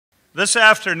This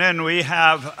afternoon we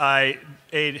have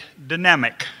a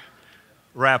dynamic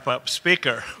wrap-up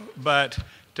speaker, but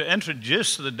to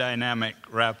introduce the dynamic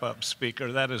wrap-up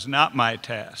speaker, that is not my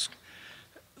task.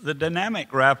 The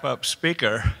dynamic wrap-up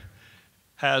speaker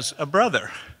has a brother.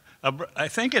 I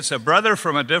think it's a brother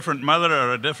from a different mother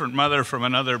or a different mother from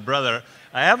another brother.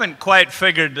 I haven't quite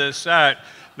figured this out.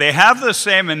 They have the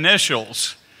same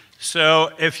initials,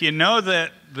 so if you know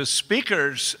that the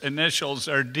speaker's initials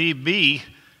are DB,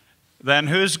 then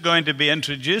who's going to be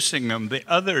introducing them? The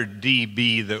other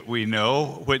DB that we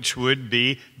know, which would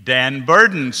be Dan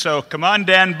Burden. So come on,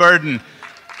 Dan Burden.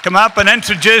 Come up and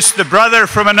introduce the brother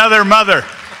from another mother.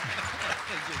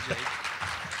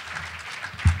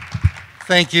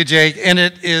 Thank you, Jake. And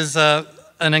it is an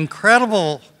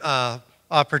incredible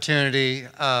opportunity,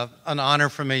 an honor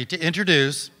for me to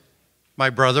introduce my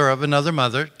brother of another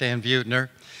mother, Dan Buettner.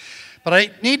 But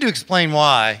I need to explain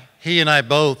why he and I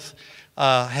both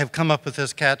have come up with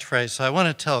this catchphrase, so I want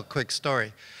to tell a quick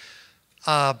story.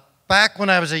 Back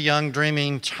when I was a young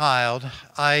dreaming child,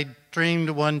 I dreamed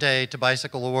one day to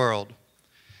bicycle the world.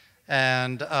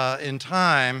 And in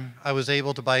time, I was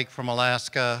able to bike from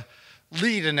Alaska,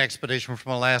 lead an expedition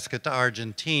from Alaska to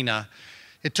Argentina.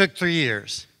 It took 3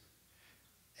 years.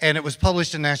 And it was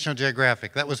published in National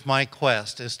Geographic. That was my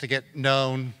quest, is to get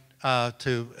known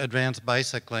to advanced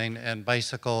bicycling and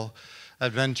bicycle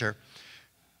adventure.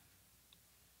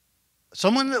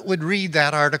 Someone that would read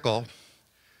that article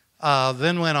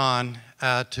then went on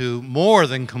to more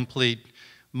than complete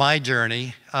my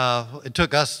journey. It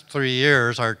took us 3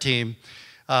 years, our team,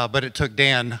 but it took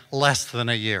Dan less than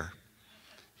a year.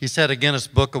 He set a Guinness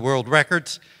Book of World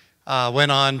Records, went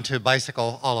on to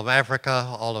bicycle all of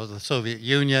Africa, all of the Soviet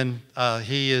Union.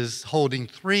 He is holding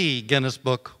 3 Guinness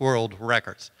Book World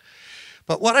Records.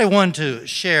 But what I want to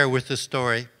share with this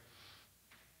story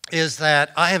is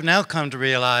that I have now come to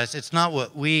realize it's not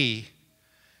what we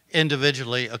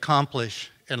individually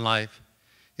accomplish in life,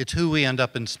 it's who we end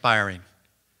up inspiring.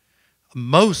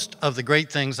 Most of the great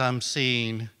things I'm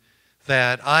seeing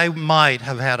that I might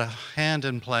have had a hand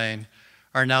in playing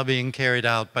are now being carried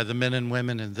out by the men and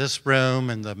women in this room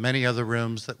and the many other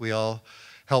rooms that we all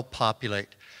help populate.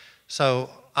 So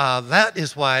that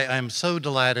is why I'm so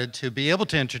delighted to be able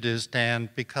to introduce Dan,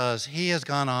 because he has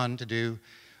gone on to do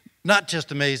not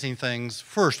just amazing things,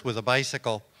 first with a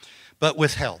bicycle, but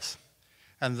with health.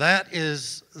 And that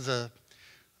is the,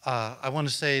 I want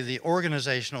to say, the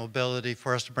organizational ability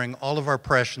for us to bring all of our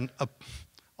professions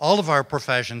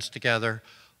together,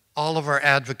 all of our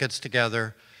advocates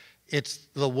together. It's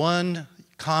the one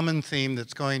common theme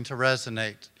that's going to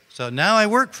resonate. So now I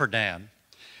work for Dan.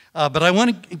 But I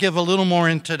want to give a little more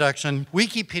introduction.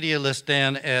 Wikipedia lists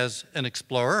Dan as an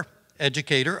explorer,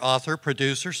 educator, author,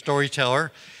 producer,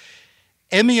 storyteller,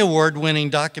 Emmy Award-winning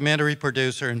documentary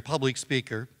producer, and public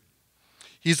speaker.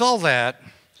 He's all that,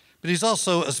 but he's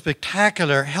also a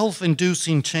spectacular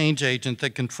health-inducing change agent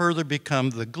that can further become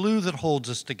the glue that holds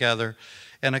us together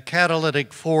and a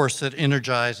catalytic force that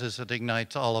energizes and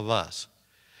ignites all of us.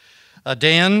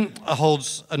 Dan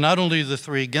holds not only the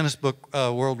 3 Guinness Book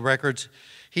World Records,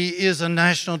 he is a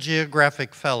National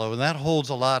Geographic Fellow, and that holds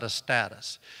a lot of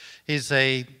status. He's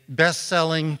a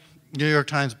best-selling, New York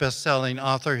Times best-selling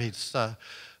author. He's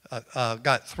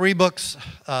got 3 books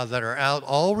that are out,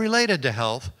 all related to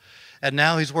health, and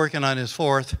now he's working on his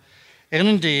 4th. And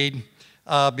indeed,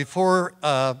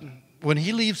 when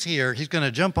he leaves here, he's going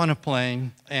to jump on a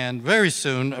plane and very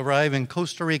soon arrive in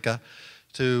Costa Rica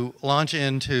to launch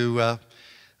into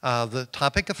the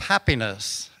topic of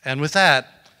happiness. And with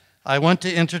that, I want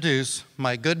to introduce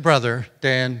my good brother,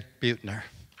 Dan Buettner.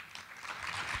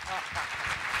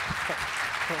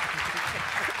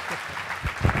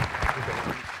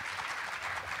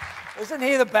 Isn't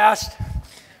he the best?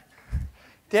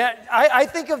 Dan, I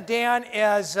think of Dan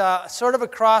as sort of a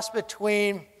cross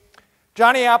between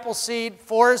Johnny Appleseed,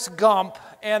 Forrest Gump,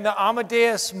 and the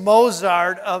Amadeus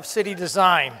Mozart of city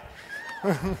design.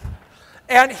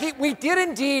 And we did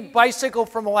indeed bicycle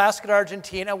from Alaska to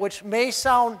Argentina, which may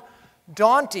sound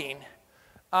daunting,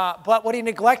 but what he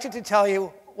neglected to tell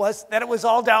you was that it was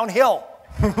all downhill.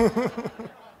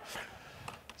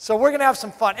 So we're going to have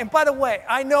some fun. And by the way,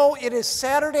 I know it is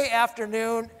Saturday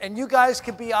afternoon, and you guys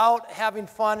could be out having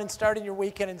fun and starting your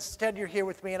weekend. Instead, you're here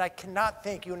with me, and I cannot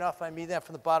thank you enough. I mean that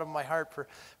from the bottom of my heart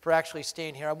for actually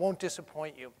staying here. I won't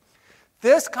disappoint you.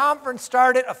 This conference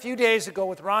started a few days ago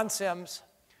with Ron Sims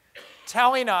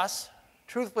telling us,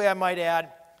 truthfully I might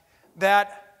add,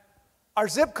 that our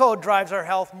zip code drives our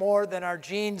health more than our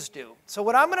genes do. So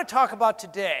what I'm going to talk about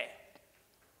today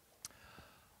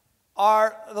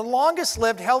are the longest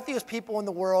lived, healthiest people in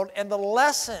the world and the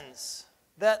lessons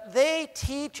that they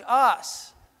teach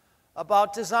us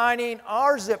about designing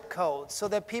our zip codes so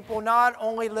that people not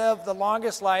only live the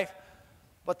longest life,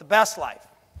 but the best life.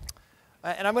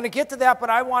 And I'm going to get to that, but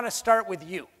I want to start with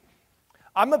you.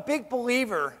 I'm a big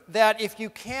believer that if you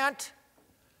can't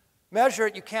measure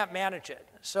it, you can't manage it.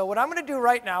 So what I'm going to do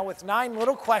right now with 9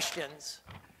 little questions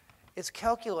is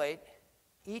calculate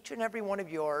each and every one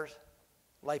of yours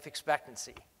life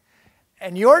expectancy.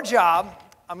 And your job,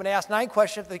 I'm going to ask 9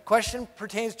 questions. If the question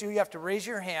pertains to you, you have to raise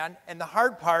your hand. And the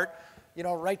hard part, you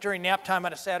know, right during nap time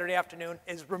on a Saturday afternoon,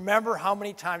 is remember how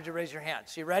many times you raise your hand.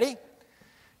 So you ready?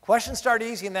 Questions start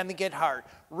easy and then they get hard.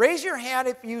 Raise your hand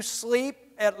if you sleep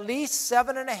at least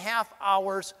 7.5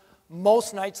 hours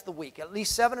most nights of the week. At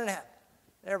least 7.5.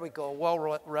 There we go,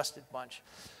 well-rested bunch.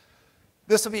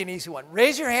 This will be an easy one.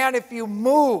 Raise your hand if you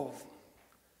move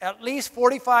at least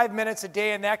 45 minutes a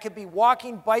day, and that could be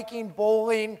walking, biking,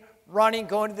 bowling, running,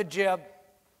 going to the gym.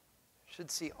 Should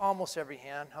see almost every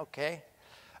hand, okay.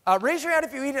 Raise your hand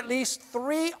if you eat at least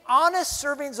 3 honest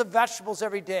servings of vegetables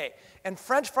every day. And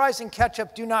French fries and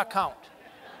ketchup do not count.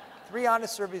 3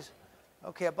 honest servings.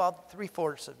 Okay, about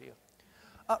 3/4 of you.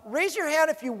 Raise your hand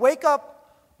if you wake up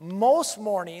most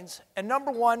mornings, and number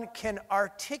 1, can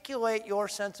articulate your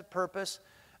sense of purpose,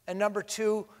 and number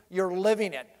 2, you're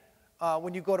living it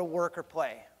when you go to work or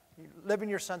play. You're living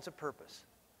your sense of purpose.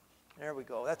 There we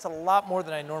go. That's a lot more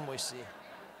than I normally see.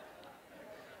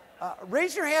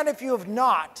 Raise your hand if you have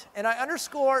not, and I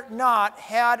underscore not,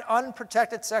 had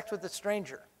unprotected sex with a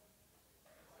stranger.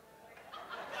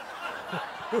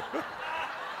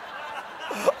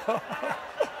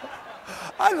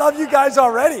 I love you guys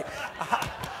already.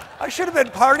 I should have been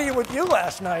partying with you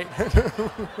last night.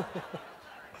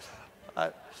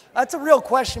 That's a real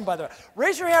question, by the way.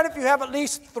 Raise your hand if you have at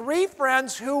least 3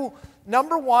 friends who,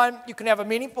 number 1, you can have a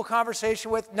meaningful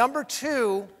conversation with. Number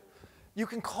 2, you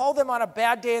can call them on a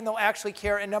bad day and they'll actually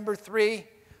care. And number 3,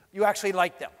 you actually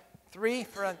like them. 3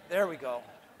 friends, there we go.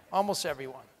 Almost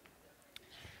everyone.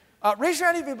 Raise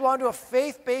your hand if you belong to a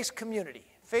faith-based community.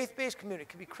 Faith-based community. It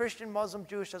could be Christian, Muslim,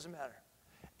 Jewish, doesn't matter.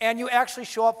 And you actually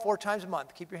show up 4 times a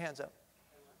month. Keep your hands up.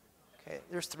 Okay,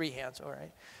 there's 3 hands, all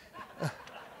right.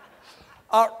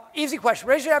 Easy question.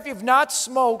 Raise your hand if you've not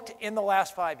smoked in the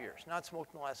last 5 years. Not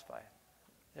smoked in the last 5.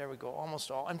 There we go,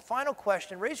 almost all. And final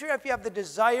question. Raise your hand if you have the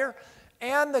desire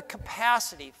and the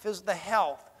capacity, the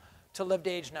health, to live to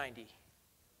age 90.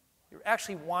 You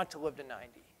actually want to live to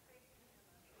 90.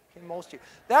 Okay, most of you.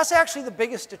 That's actually the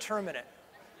biggest determinant.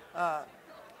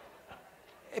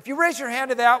 If you raise your hand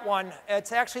to that one,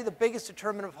 it's actually the biggest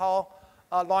determinant of how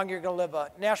long you're going to live.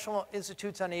 A National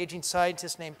Institutes on Aging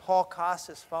scientist named Paul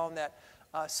Costas found that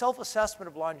self-assessment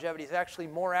of longevity is actually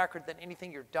more accurate than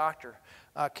anything your doctor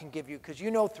can give you, because you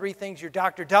know 3 things your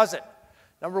doctor doesn't.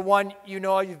 Number 1, you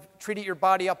know how you've treated your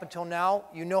body up until now.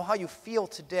 You know how you feel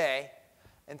today.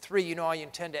 And 3, you know how you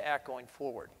intend to act going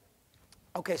forward.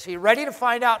 Okay, so you're ready to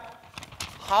find out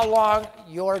how long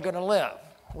you're going to live.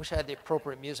 I wish I had the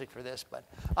appropriate music for this, but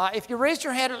if you raised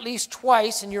your hand at least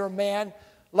twice and you're a man,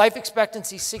 life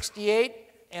expectancy 68,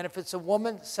 and if it's a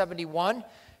woman, 71.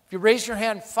 If you raise your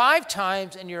hand 5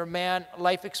 times and you're a man,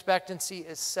 life expectancy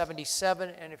is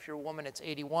 77, and if you're a woman, it's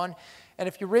 81. And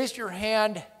if you raised your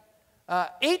hand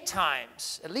 8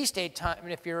 times, at least 8 times,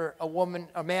 and if you're a woman,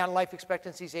 a man, life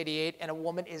expectancy is 88, and a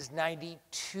woman is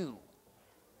 92.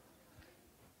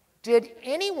 Did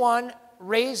anyone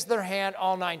raise their hand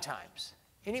all 9 times?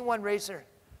 Anyone raise their?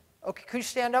 Okay, could you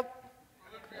stand up?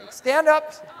 Stand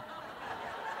up.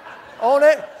 Own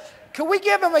it. Can we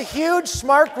give him a huge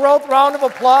smart growth round of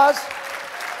applause?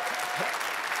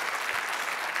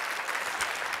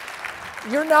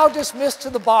 You're now dismissed to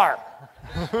the bar.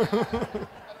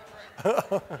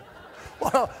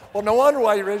 well, no wonder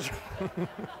why you raised your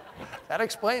That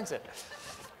explains it.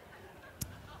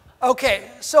 Okay,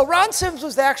 so Ron Sims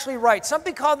was actually right.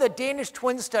 Something called the Danish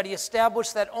twin study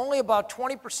established that only about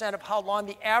 20% of how long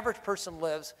the average person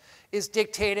lives is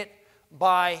dictated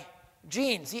by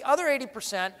genes. The other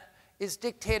 80% is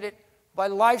dictated by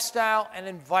lifestyle and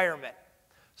environment.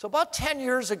 So about 10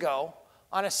 years ago,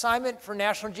 on assignment for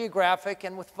National Geographic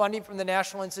and with funding from the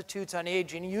National Institutes on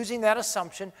Aging, using that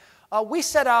assumption, we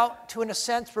set out to, in a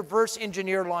sense, reverse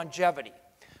engineer longevity.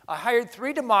 I hired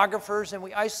 3 demographers, and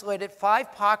we isolated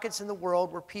 5 pockets in the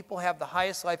world where people have the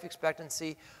highest life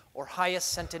expectancy or highest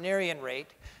centenarian rate.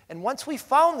 And once we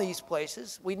found these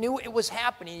places, we knew it was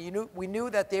happening. We knew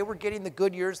that they were getting the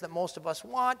good years that most of us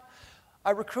want.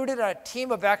 I recruited a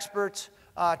team of experts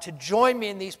to join me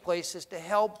in these places to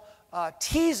help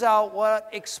tease out what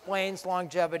explains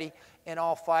longevity in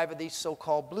all 5 of these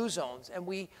so-called blue zones. And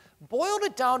we boiled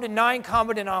it down to 9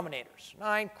 common denominators,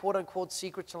 9 quote-unquote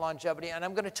secrets to longevity. And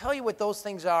I'm going to tell you what those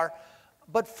things are.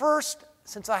 But first,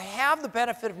 since I have the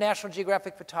benefit of National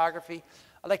Geographic photography,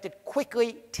 I'd like to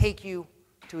quickly take you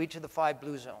to each of the 5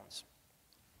 blue zones.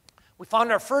 We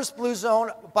found our first blue zone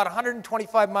about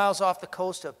 125 miles off the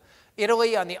coast of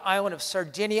Italy on the island of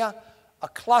Sardinia, a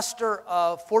cluster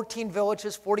of 14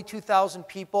 villages, 42,000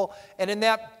 people. And in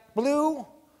that blue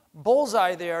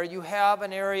bullseye there, you have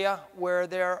an area where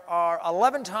there are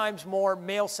 11 times more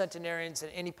male centenarians than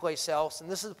any place else. And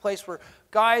this is a place where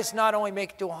guys not only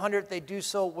make it to 100, they do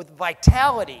so with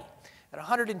vitality. At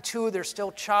 102, they're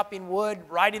still chopping wood,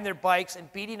 riding their bikes,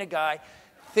 and beating a guy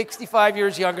 65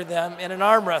 years younger than them in an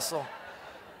arm wrestle.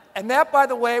 And that, by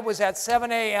the way, was at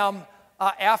 7 a.m.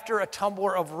 After a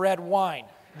tumbler of red wine.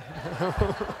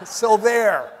 So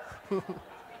there.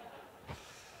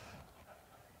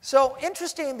 So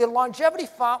interesting, the longevity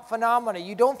phenomena,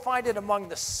 you don't find it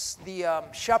among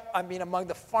among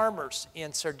the farmers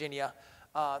in Sardinia.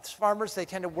 Farmers, they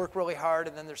tend to work really hard,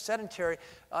 and then they're sedentary.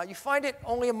 You find it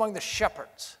only among the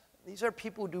shepherds. These are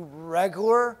people who do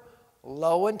regular,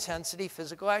 low-intensity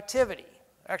physical activity.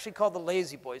 They're actually called the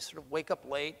lazy boys. Sort of wake up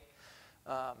late,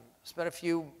 spend a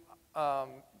few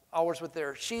hours with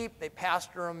their sheep. They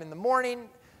pasture them in the morning.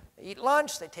 They eat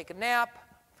lunch. They take a nap.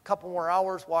 A couple more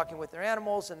hours walking with their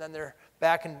animals, and then they're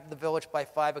back in the village by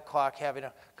 5 o'clock having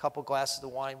a couple glasses of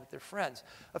wine with their friends.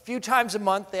 A few times a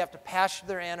month, they have to pasture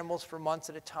their animals for months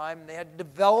at a time. They had to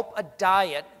develop a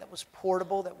diet that was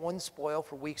portable, that wouldn't spoil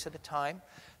for weeks at a time.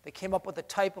 They came up with a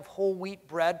type of whole wheat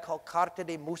bread called carta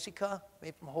de musica,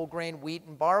 made from whole grain wheat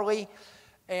and barley,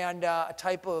 and a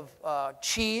type of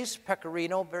cheese,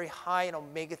 pecorino, very high in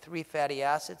omega-3 fatty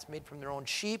acids, made from their own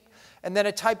sheep, and then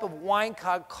a type of wine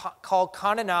called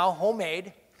Cananao,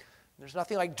 homemade. There's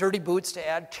nothing like dirty boots to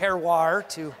add terroir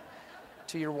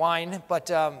to your wine, but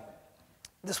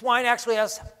this wine actually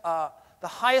has the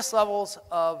highest levels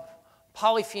of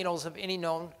polyphenols of any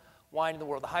known wine in the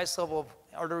world, the highest level of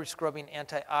artery-scrubbing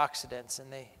antioxidants,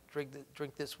 and they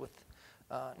drink this with,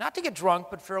 not to get drunk,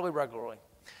 but fairly regularly.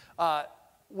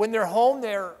 When they're home,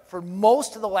 for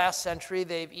most of the last century,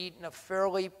 they've eaten a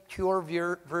fairly pure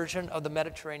version of the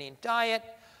Mediterranean diet.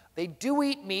 They do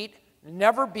eat meat,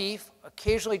 never beef,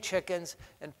 occasionally chickens,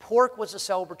 and pork was a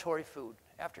celebratory food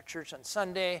after church on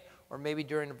Sunday or maybe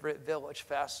during a village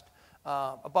fest,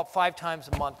 about 5 times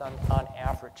a month on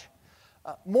average.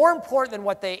 More important than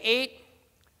what they ate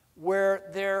were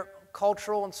their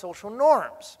cultural and social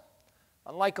norms.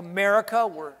 Unlike America,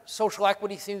 where social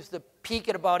equity seems to peak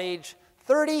at about age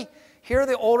 30, here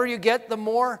the older you get, the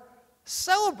more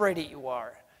celebrated you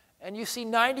are. And you see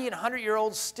 90 and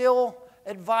 100-year-olds still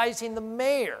advising the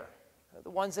mayor,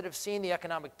 the ones that have seen the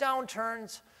economic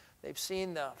downturns, they've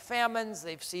seen the famines,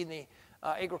 they've seen the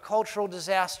agricultural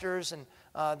disasters, and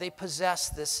they possess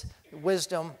this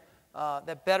wisdom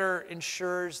that better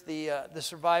ensures the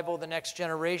survival of the next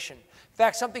generation. In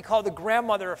fact, something called the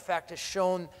grandmother effect has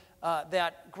shown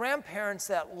that grandparents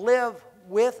that live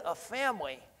with a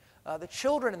family, the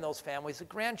children in those families, the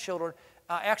grandchildren,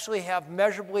 actually have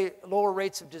measurably lower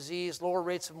rates of disease, lower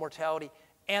rates of mortality,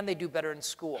 and they do better in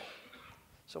school.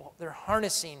 So they're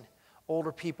harnessing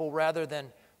older people rather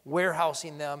than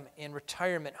warehousing them in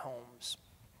retirement homes.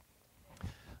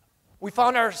 We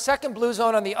found our second blue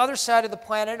zone on the other side of the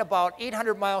planet, about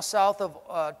 800 miles south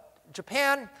of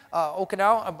Japan,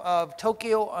 Okinawa, of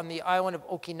Tokyo, on the island of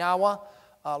Okinawa.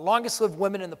 Longest lived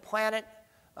women in the planet.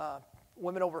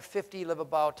 Women over 50 live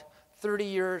about 30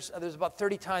 years. There's about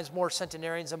 30 times more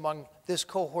centenarians among this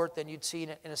cohort than you'd see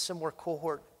in a similar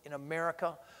cohort in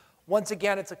America. Once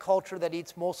again, it's a culture that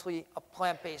eats mostly a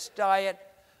plant-based diet.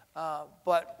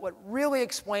 But what really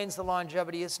explains the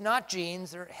longevity is not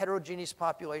genes, they're a heterogeneous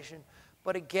population,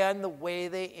 but again, the way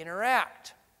they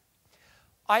interact.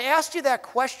 I asked you that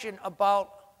question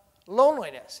about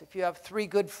loneliness. If you have 3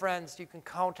 good friends you can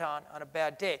count on a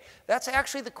bad day. That's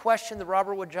actually the question the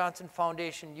Robert Wood Johnson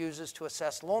Foundation uses to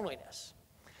assess loneliness.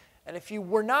 And if you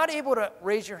were not able to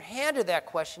raise your hand to that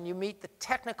question, you meet the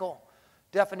technical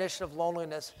definition of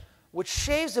loneliness, which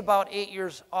shaves about 8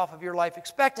 years off of your life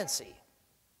expectancy.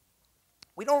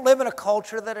 We don't live in a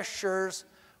culture that assures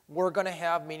we're going to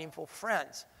have meaningful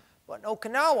friends. But in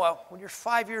Okinawa, when you're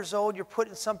 5 years old, you're put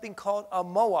in something called a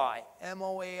moai,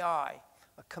 M-O-A-I,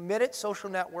 a committed social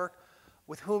network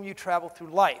with whom you travel through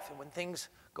life. And when things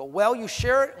go well, you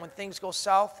share it. And when things go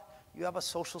south, you have a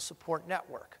social support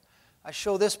network. I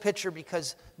show this picture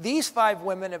because these 5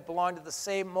 women have belonged to the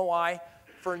same moai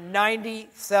for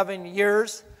 97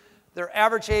 years. Their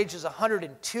average age is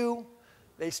 102.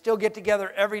 They still get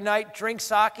together every night, drink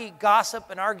sake, gossip,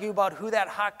 and argue about who that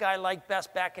hot guy liked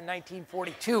best back in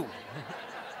 1942.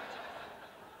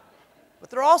 But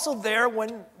they're also there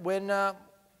when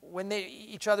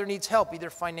each other needs help, either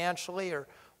financially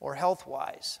or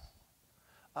health-wise.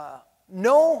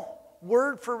 No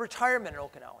word for retirement in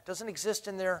Okinawa. It doesn't exist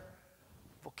in their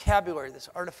vocabulary, this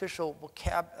artificial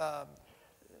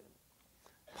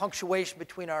punctuation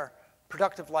between our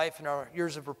productive life and our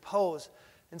years of repose.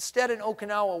 Instead, in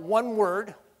Okinawa, one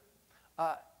word,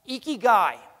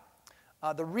 ikigai,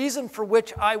 the reason for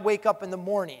which I wake up in the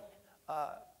morning,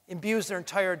 imbues their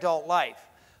entire adult life.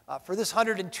 For this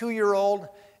 102-year-old,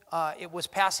 it was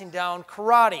passing down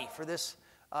karate. For this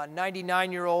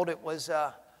 99-year-old, it was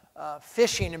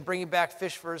fishing and bringing back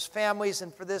fish for his families.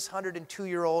 And for this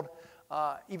 102-year-old,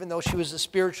 even though she was a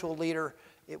spiritual leader,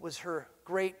 it was her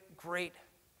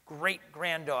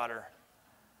great-great-great-granddaughter.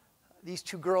 These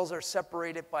two girls are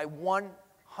separated by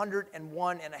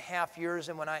 101.5 years,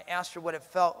 and when I asked her what it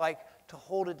felt like to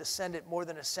hold a descendant more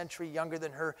than a century younger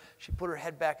than her, she put her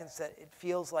head back and said, "It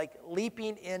feels like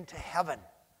leaping into heaven."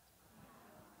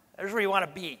 There's where you want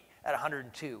to be at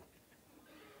 102.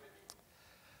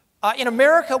 In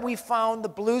America, we found the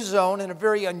Blue Zone in a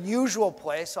very unusual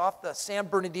place off the San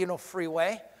Bernardino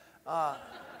Freeway.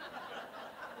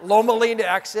 Loma Linda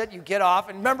exit, you get off.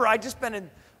 And remember, I'd just been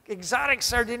in exotic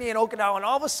Sardinia and Okinawa, and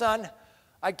all of a sudden,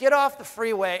 I get off the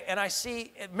freeway, and I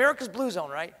see America's Blue Zone,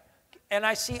 right? And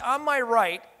I see on my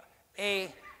right a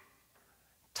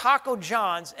Taco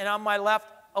John's, and on my left,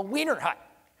 a Wiener Hut.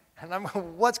 And I'm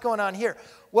going, what's going on here?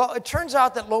 Well, it turns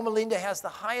out that Loma Linda has the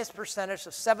highest percentage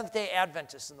of Seventh-day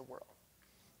Adventists in the world.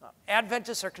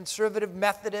 Adventists are conservative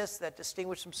Methodists that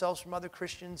distinguish themselves from other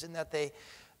Christians in that they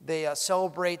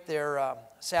celebrate their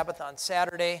Sabbath on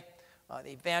Saturday.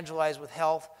 They evangelize with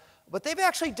health. But they've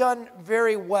actually done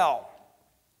very well.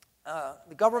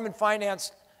 The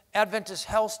government-financed Adventist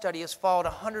health study has followed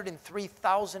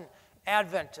 103,000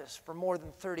 Adventists for more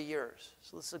than 30 years.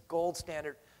 So this is a gold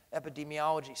standard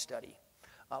epidemiology study.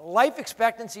 Life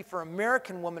expectancy for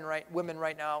American women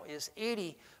right now is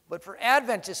 80, but for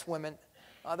Adventist women,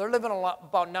 they're living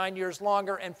about 9 years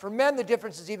longer, and for men, the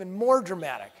difference is even more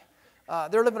dramatic.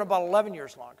 They're living about 11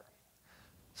 years longer.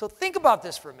 So think about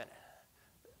this for a minute.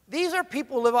 These are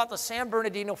people who live out the San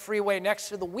Bernardino Freeway next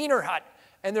to the Wiener Hut,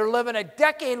 and they're living a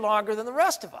decade longer than the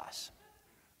rest of us.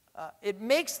 It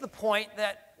makes the point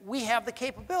that we have the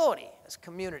capability as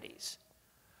communities.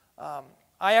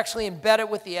 I actually embed it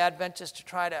with the Adventists to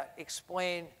try to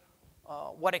explain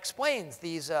what explains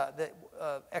these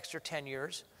extra 10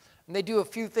 years. And they do a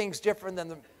few things different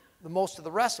than the most of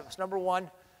the rest of us. Number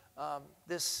one,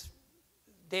 this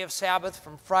day of Sabbath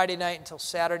from Friday night until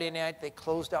Saturday night, they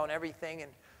close down everything,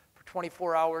 and for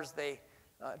 24 hours they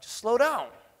just slow down.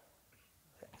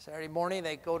 Saturday morning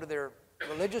they go to their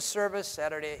religious service.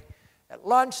 Saturday at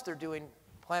lunch they're doing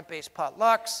plant-based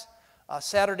potlucks.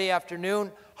 Saturday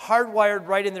afternoon, hardwired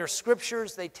right in their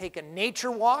scriptures, they take a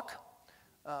nature walk,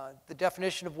 the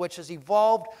definition of which has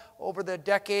evolved over the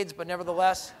decades, but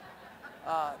nevertheless,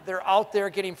 they're out there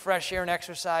getting fresh air and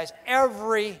exercise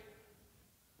every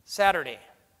Saturday.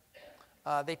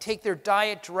 They take their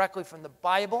diet directly from the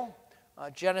Bible.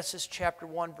 Genesis chapter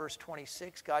 1, verse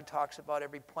 26, God talks about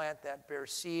every plant that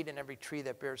bears seed and every tree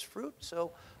that bears fruit.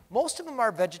 So most of them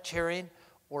are vegetarian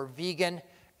or vegan.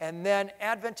 And then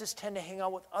Adventists tend to hang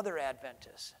out with other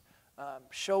Adventists,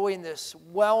 showing this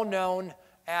well-known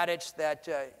adage that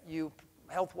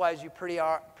health-wise, you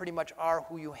pretty much are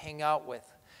who you hang out with.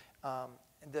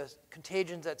 The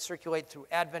contagions that circulate through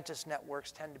Adventist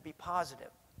networks tend to be positive.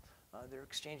 They're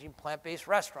exchanging plant-based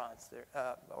restaurants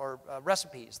or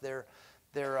recipes. They're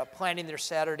planning their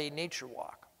Saturday nature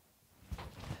walk.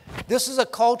 This is a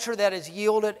culture that has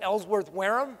yielded Ellsworth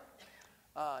Wareham,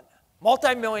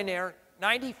 multimillionaire,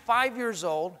 95 years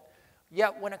old,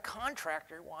 yet when a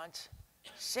contractor wants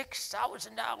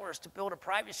 $6,000 to build a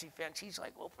privacy fence, he's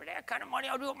like, well, for that kind of money,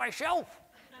 I'll do it myself.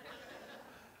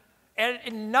 And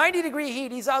in 90-degree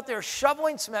heat, he's out there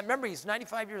shoveling cement. Remember, he's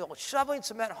 95 years old, shoveling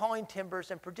cement, hauling timbers,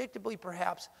 and predictably,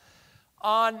 perhaps,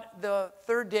 on the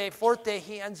fourth day,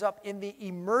 he ends up in the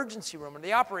emergency room, or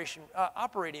the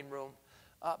operating room.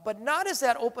 But not as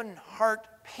that open heart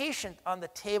patient on the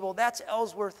table. That's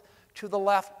Ellsworth to the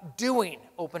left doing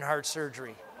open heart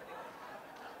surgery.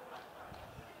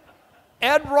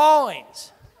 Ed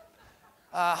Rawlings,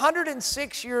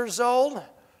 106 years old,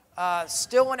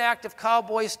 still an active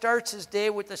cowboy, starts his day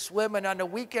with a swim, and on the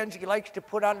weekends he likes to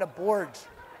put on the boards.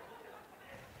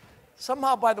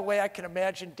 Somehow, by the way, I can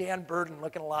imagine Dan Burden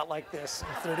looking a lot like this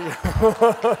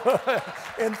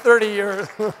in 30 years.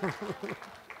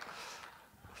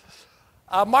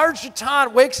 Marge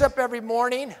Duton wakes up every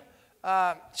morning.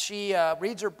 She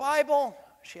reads her Bible.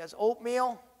 She has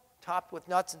oatmeal topped with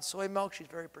nuts and soy milk. She's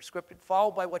very prescriptive,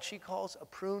 followed by what she calls a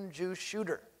prune juice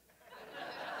shooter.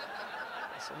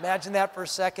 So imagine that for a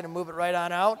second and move it right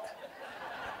on out.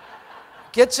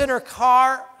 Gets in her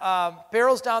car,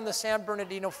 barrels down the San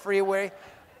Bernardino Freeway,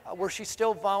 where she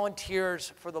still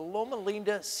volunteers for the Loma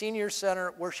Linda Senior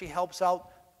Center, where she helps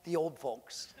out the old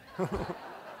folks.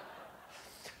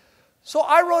 So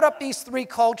I wrote up these 3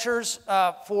 cultures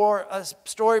for a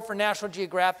story for National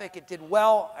Geographic. It did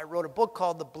well. I wrote a book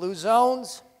called The Blue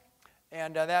Zones,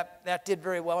 and that did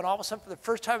very well. And all of a sudden, for the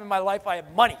first time in my life, I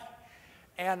have money.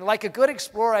 And like a good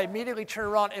explorer, I immediately turned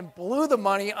around and blew the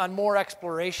money on more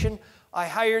exploration. I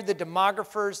hired the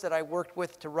demographers that I worked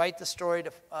with to write the story,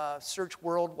 to search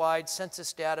worldwide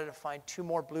census data to find 2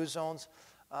 more blue zones.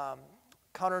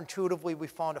 Counterintuitively, we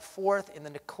found a 4th in the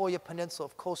Nicoya Peninsula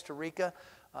of Costa Rica.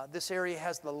 This area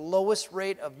has the lowest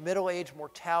rate of middle-age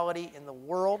mortality in the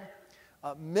world.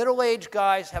 Middle-aged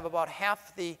guys have about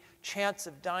half the chance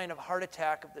of dying of heart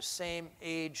attack of the same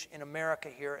age in America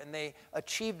here, and they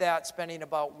achieve that spending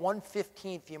about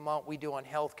 1/15 the amount we do on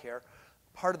health care.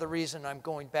 Part of the reason I'm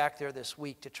going back there this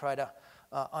week to try to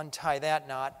untie that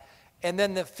knot. And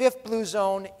then the 5th blue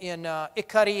zone in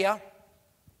Ikaria,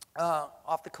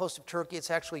 off the coast of Turkey.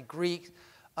 It's actually Greek.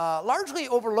 Largely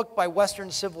overlooked by Western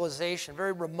civilization,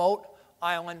 very remote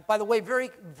island. By the way,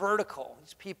 very vertical.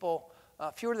 These people,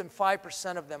 fewer than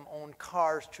 5% of them own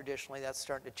cars traditionally. That's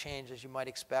starting to change, as you might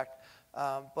expect.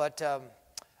 But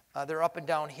they're up and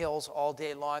down hills all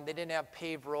day long. They didn't have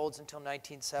paved roads until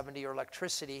 1970 or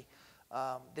electricity.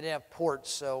 They didn't have ports,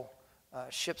 so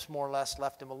ships more or less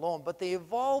left them alone. But they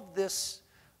evolved this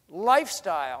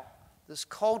lifestyle, this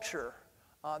culture.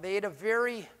 They ate a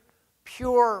very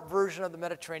pure version of the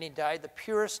Mediterranean diet, the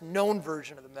purest known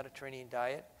version of the Mediterranean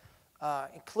diet.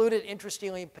 Included,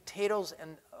 interestingly, potatoes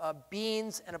and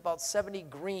beans and about 70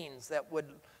 greens that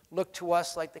would look to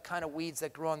us like the kind of weeds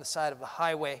that grow on the side of the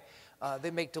highway.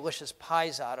 They make delicious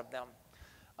pies out of them.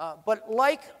 But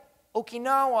like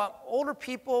Okinawa, older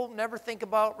people never think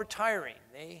about retiring.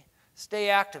 They stay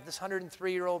active. This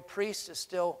 103-year-old priest is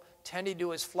still tending to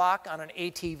his flock on an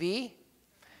ATV.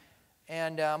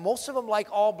 And most of them, like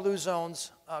all blue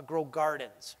zones, grow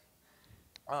gardens.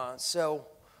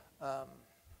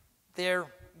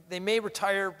 They may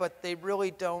retire, but they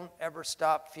really don't ever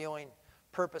stop feeling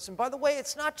purpose. And by the way,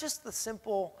 it's not just the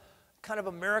simple kind of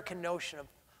American notion of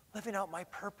living out my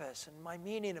purpose and my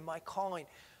meaning and my calling.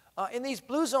 In these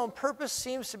blue zone, purpose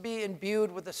seems to be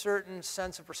imbued with a certain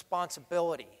sense of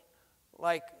responsibility,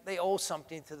 like they owe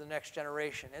something to the next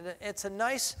generation. And it's a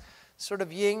nice sort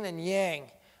of yin and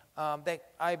yang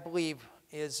that I believe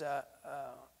is a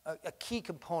key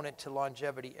component to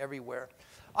longevity everywhere.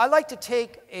 I like to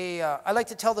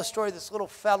tell the story of this little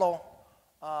fellow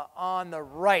on the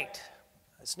right.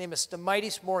 His name is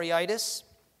Stamitis Moriaitis.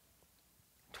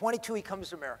 22, he comes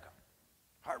to America.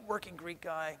 Hard-working Greek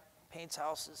guy, paints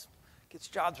houses, gets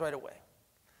jobs right away.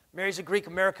 Marries a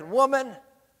Greek-American woman,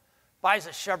 buys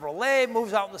a Chevrolet,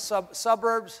 moves out in the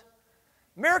suburbs.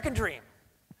 American dream.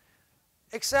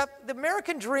 Except the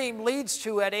American dream leads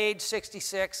to, at age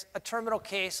 66, a terminal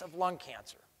case of lung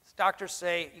cancer. Doctors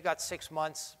say, you got 6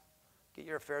 months, get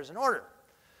your affairs in order.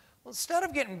 Well, instead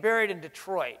of getting buried in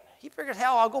Detroit, he figured,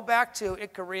 hell, I'll go back to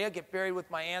Ikaria, get buried with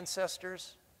my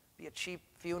ancestors, be a cheap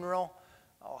funeral.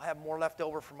 I'll have more left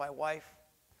over for my wife.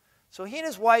 So he and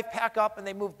his wife pack up and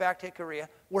they move back to Ikaria,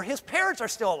 where his parents are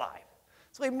still alive.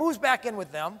 So he moves back in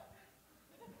with them.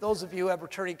 Those of you who have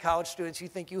returning college students, you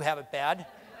think you have it bad.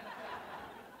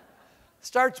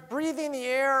 Starts breathing the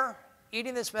air,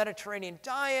 eating this Mediterranean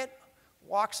diet,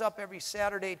 walks up every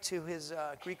Saturday to his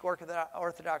Greek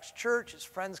Orthodox church. His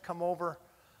friends come over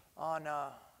on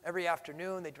every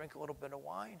afternoon. They drink a little bit of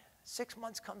wine. 6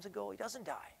 months comes and goes. He doesn't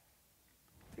die.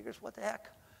 Figures, what the heck?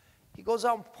 He goes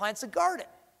out and plants a garden.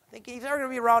 Thinking he's never going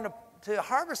to be around to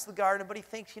harvest the garden, but he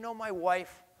thinks, you know, my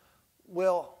wife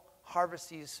will harvest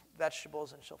these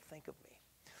vegetables and she'll think of me.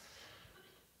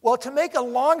 Well, to make a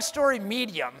long story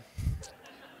medium,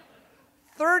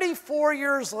 34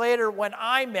 years later, when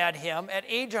I met him at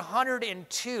age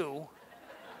 102,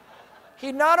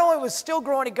 he not only was still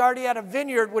growing a garden, he had a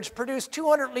vineyard which produced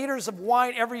 200 liters of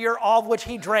wine every year, all of which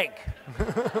he drank.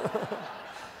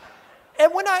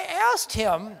 And when I asked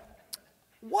him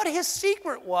what his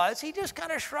secret was, he just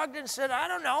kind of shrugged and said, I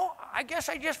don't know, I guess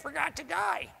I just forgot to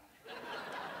die.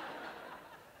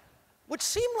 Which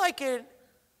seemed like an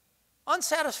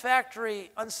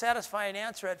unsatisfying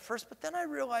answer at first, but then I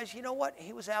realized, you know what?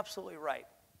 He was absolutely right.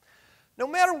 No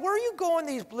matter where you go in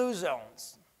these blue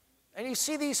zones, And you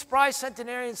see these spry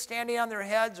centenarians standing on their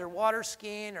heads or water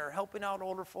skiing or helping out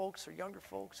older folks or younger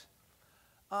folks.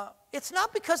 It's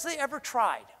not because they ever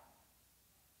tried.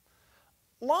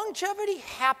 Longevity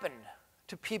happened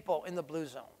to people in the blue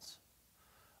zones.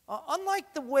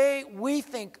 Unlike the way we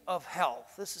think of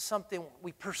health, this is something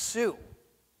we pursue.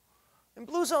 In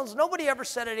blue zones, nobody ever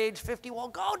said at age 50, well,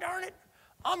 go darn it,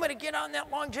 I'm going to get on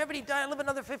that longevity diet and live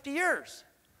another 50 years.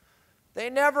 They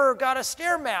never got a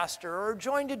Stairmaster or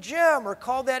joined a gym or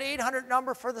called that 800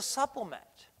 number for the supplement.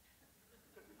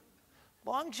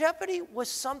 Longevity was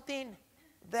something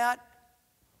that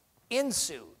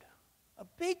ensued, a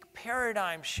big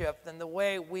paradigm shift in the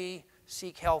way we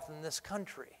seek health in this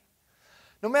country.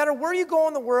 No matter where you go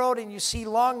in the world and you see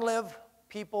long-lived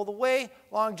people, the way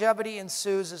longevity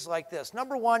ensues is like this.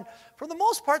 Number one, for the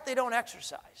most part, they don't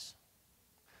exercise.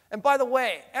 And by the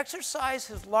way, exercise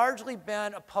has largely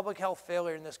been a public health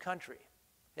failure in this country.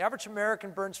 The average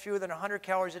American burns fewer than 100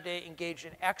 calories a day engaged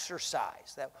in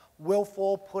exercise, that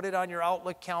willful, put it on your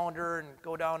Outlook calendar and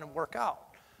go down and work out.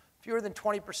 Fewer than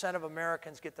 20% of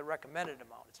Americans get the recommended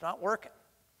amount. It's not working.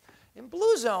 In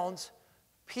blue zones,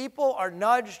 people are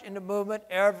nudged into movement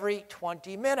every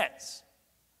 20 minutes.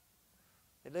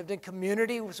 They lived in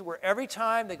communities where every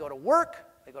time they go to work,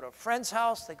 they go to a friend's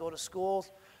house, they go to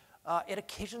schools, it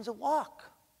occasions a walk.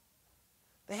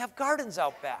 They have gardens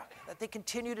out back that they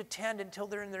continue to tend until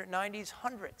they're in their 90s,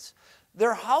 100s.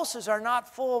 Their houses are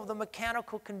not full of the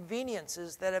mechanical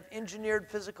conveniences that have engineered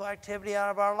physical activity out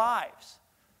of our lives.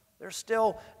 They're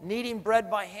still kneading bread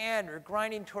by hand or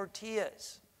grinding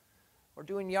tortillas or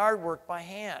doing yard work by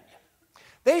hand.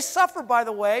 They suffer, by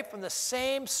the way, from the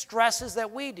same stresses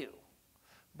that we do.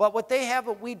 But what they have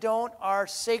that we don't are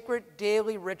sacred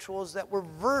daily rituals that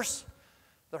reverse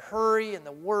the hurry and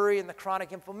the worry and the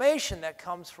chronic inflammation that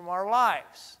comes from our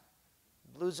lives.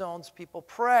 Blue zones, people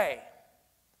pray.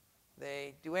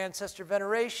 They do ancestor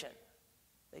veneration.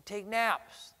 They take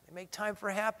naps. They make time for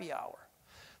happy hour.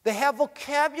 They have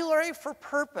vocabulary for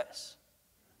purpose.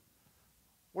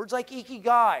 Words like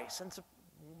ikigai, sense of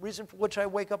reason for which I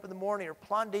wake up in the morning, or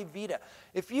plan de vida.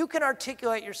 If you can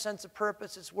articulate your sense of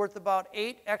purpose, it's worth about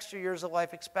 8 extra years of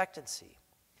life expectancy.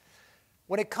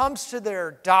 When it comes to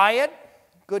their diet,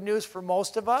 good news for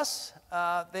most of us,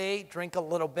 they drink a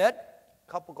little bit,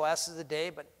 a couple glasses a day,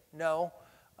 but no,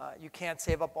 you can't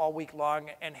save up all week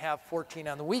long and have 14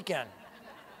 on the weekend.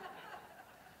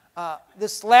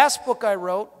 This last book I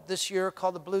wrote this year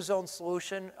called The Blue Zone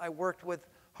Solution, I worked with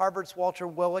Harvard's Walter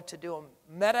Willett to do a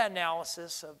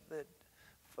meta-analysis of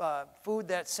the food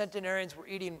that centenarians were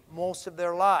eating most of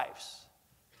their lives.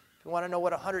 If you want to know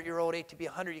what a 100-year-old ate to be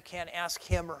 100, you can't ask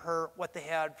him or her what they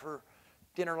had for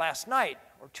dinner last night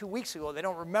or 2 weeks ago. They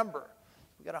don't remember.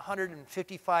 We got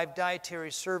 155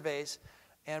 dietary surveys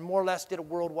and more or less did a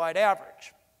worldwide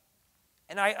average.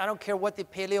 And I don't care what the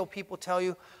paleo people tell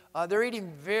you, they're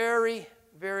eating very,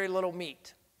 very little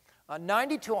meat.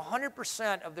 90 to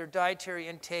 100% of their dietary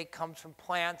intake comes from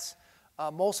plants,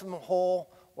 most of them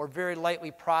whole or very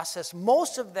lightly processed.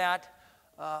 Most of that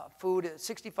food,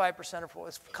 65% of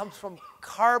it, comes from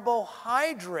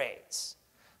carbohydrates,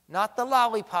 not the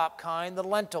lollipop kind, the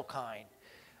lentil kind.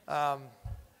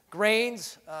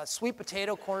 Grains, sweet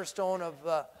potato, cornerstone of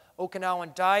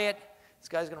Okinawan diet. This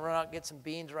guy's going to run out and get some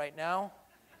beans right now.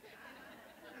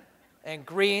 And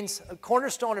greens, a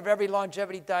cornerstone of every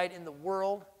longevity diet in the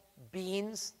world.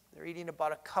 Beans, they're eating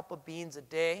about a cup of beans a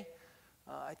day.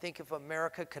 I think if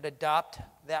America could adopt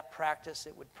that practice,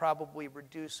 it would probably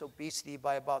reduce obesity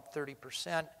by about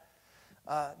 30%.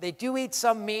 They do eat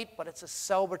some meat, but it's a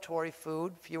celebratory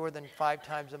food, fewer than 5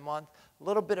 times a month. A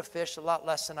little bit of fish, a lot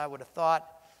less than I would have thought.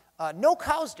 No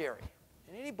cow's dairy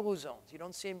in any blue zones. You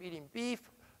don't see them eating beef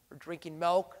or drinking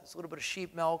milk. There's a little bit of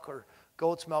sheep milk or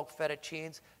goat's milk,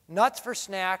 fettuccines. Nuts for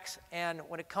snacks, and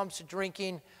when it comes to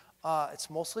drinking, it's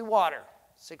mostly water.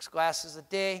 6 glasses a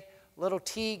day, a little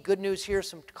tea, good news here,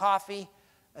 some coffee,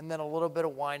 and then a little bit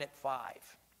of wine at 5.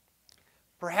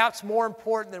 Perhaps more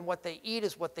important than what they eat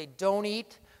is what they don't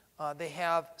eat. They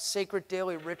have sacred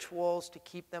daily rituals to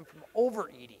keep them from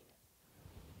overeating.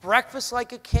 Breakfast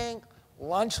like a king,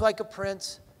 lunch like a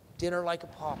prince, dinner like a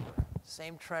pauper.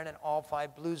 Same trend in all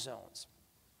 5 blue zones.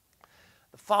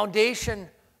 The foundation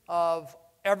of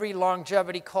every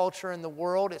longevity culture in the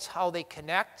world is how they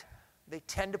connect. They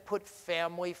tend to put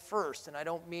family first, and I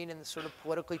don't mean in the sort of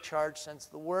politically charged sense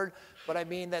of the word, but I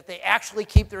mean that they actually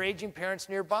keep their aging parents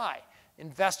nearby,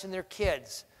 invest in their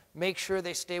kids, make sure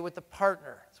they stay with the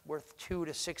partner. It's worth 2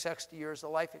 to 6 extra years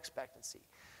of life expectancy.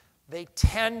 They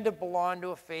tend to belong to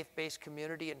a faith-based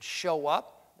community and show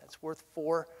up. That's worth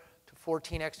 4 to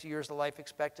 14 extra years of life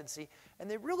expectancy, and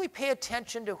they really pay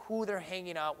attention to who they're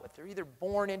hanging out with. They're either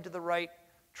born into the right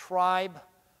tribe,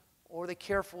 or they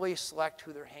carefully select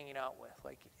who they're hanging out with,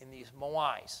 like in these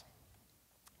moais.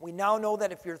 We now know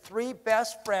that if your 3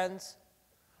 best friends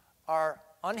are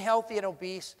unhealthy and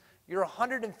obese, you're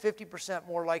 150%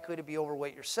 more likely to be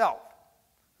overweight yourself.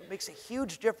 It makes a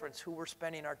huge difference who we're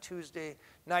spending our Tuesday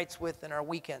nights with and our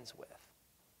weekends with.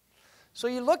 So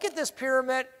you look at this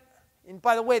pyramid, and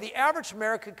by the way, the average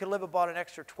American could live about an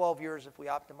extra 12 years if we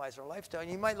optimize our lifestyle. And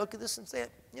you might look at this and say,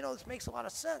 you know, this makes a lot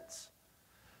of sense.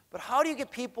 But how do you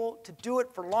get people to do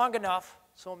it for long enough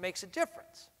so it makes a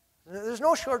difference? There's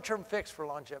no short-term fix for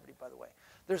longevity, by the way.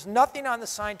 There's nothing on the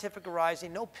scientific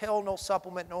horizon, no pill, no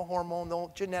supplement, no hormone,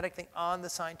 no genetic thing on the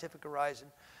scientific horizon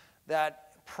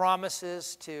that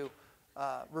promises to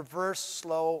reverse,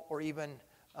 slow, or even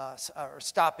or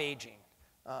stop aging.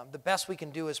 The best we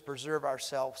can do is preserve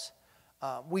ourselves.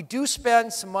 We do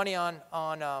spend some money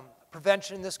on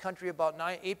prevention in this country, about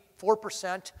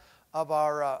 4% of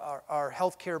our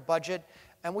healthcare budget,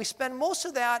 and we spend most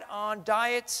of that on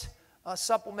diets,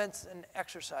 supplements, and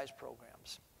exercise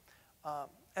programs.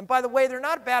 And by the way, they're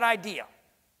not a bad idea.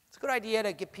 It's a good idea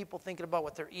to get people thinking about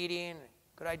what they're eating,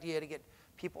 a good idea to get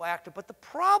people active. But the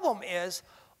problem is,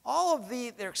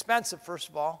 they're expensive, first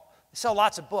of all. They sell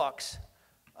lots of books,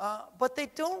 but they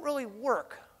don't really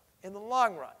work in the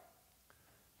long run.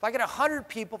 If I get 100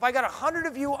 people, if I got 100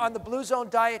 of you on the Blue Zone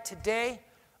diet today,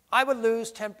 I would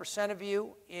lose 10% of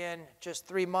you in just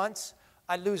 3 months.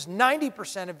 I'd lose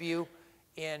 90% of you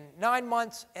in 9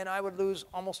 months, and I would lose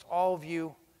almost all of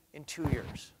you in 2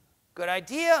 years. Good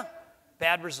idea,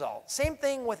 bad result. Same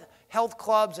thing with health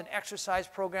clubs and exercise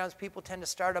programs. People tend to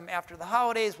start them after the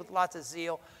holidays with lots of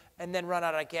zeal and then run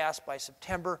out of gas by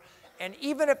September. And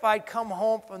even if I'd come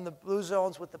home from the Blue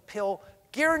Zones with the pill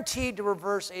guaranteed to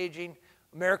reverse aging,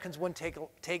 Americans wouldn't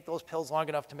take those pills long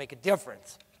enough to make a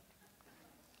difference.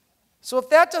 So if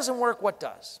that doesn't work, what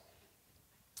does?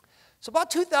 So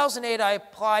about 2008, I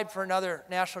applied for another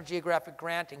National Geographic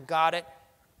grant and got it.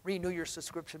 Renew your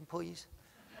subscription, please.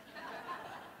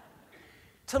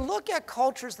 To look at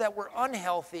cultures that were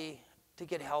unhealthy to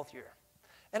get healthier.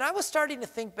 And I was starting to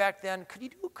think back then,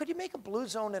 could you make a Blue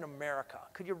Zone in America?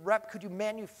 Could you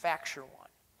manufacture one?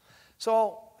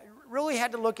 So I really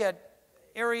had to look at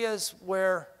areas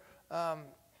where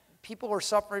people were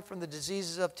suffering from the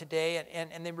diseases of today,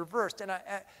 and they reversed. And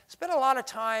I spent a lot of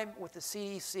time with the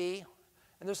CDC,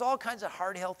 and there's all kinds of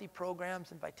heart healthy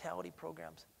programs and vitality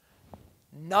programs.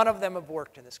 None of them have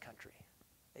worked in this country.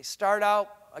 They start out,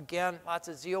 again, lots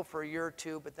of zeal for a year or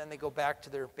two, but then they go back to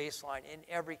their baseline in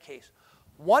every case.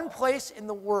 One place in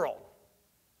the world,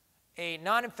 a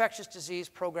non-infectious disease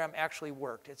program actually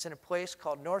worked. It's in a place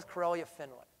called North Karelia,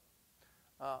 Finland.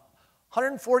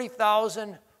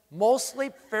 140,000,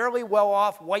 mostly fairly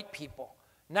well-off white people.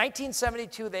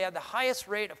 1972, they had the highest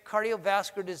rate of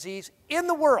cardiovascular disease in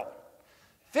the world.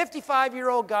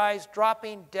 55-year-old guys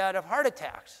dropping dead of heart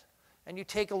attacks. And you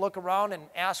take a look around and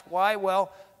ask why.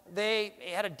 Well, they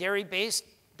had a dairy-based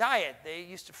diet. They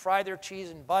used to fry their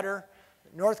cheese in butter.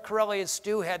 North Karelia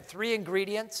stew had 3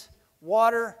 ingredients: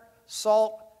 water,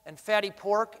 salt, and fatty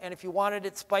pork. And if you wanted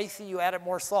it spicy, you added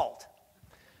more salt.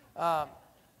 Along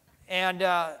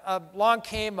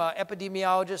came an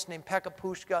epidemiologist named Pekka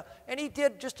Puska, and he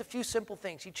did just a few simple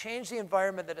things. He changed the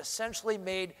environment that essentially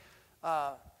made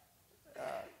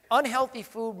unhealthy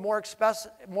food more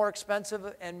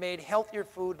expensive and made healthier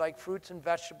food like fruits and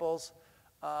vegetables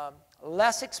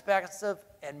less expensive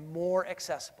and more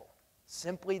accessible.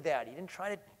 Simply that. He didn't try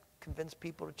to convince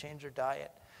people to change their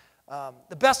diet.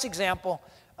 The best example,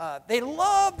 they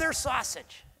love their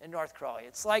sausage in North Karelia.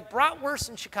 It's like bratwurst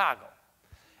in Chicago.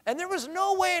 And there was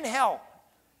no way in hell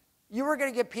you were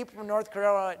going to get people from North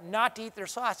Karelia not to eat their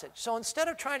sausage. So instead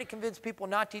of trying to convince people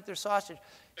not to eat their sausage,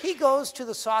 he goes to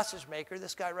the sausage maker,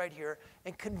 this guy right here,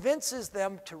 and convinces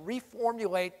them to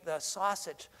reformulate the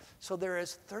sausage so there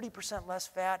is 30% less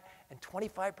fat and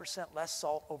 25% less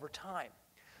salt over time.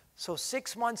 So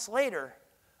 6 months later,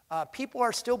 people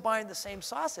are still buying the same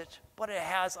sausage, but it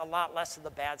has a lot less of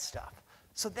the bad stuff.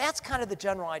 So that's kind of the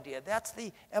general idea. That's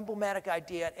the emblematic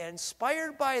idea. And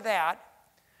inspired by that,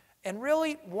 and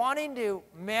really wanting to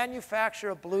manufacture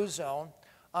a Blue Zone,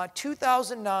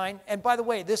 2009, and by the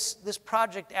way, this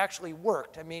project actually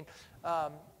worked. I mean,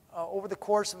 over the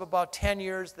course of about 10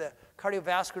 years, the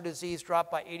cardiovascular disease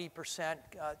dropped by 80%,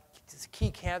 key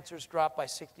cancers dropped by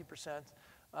 60%.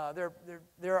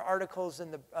 There are articles in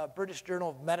the British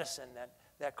Journal of Medicine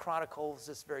that chronicles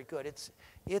this very good. It's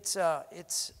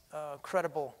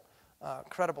credible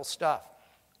stuff.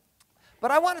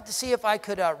 But I wanted to see if I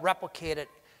could replicate it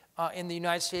in the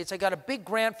United States. I got a big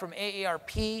grant from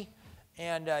AARP,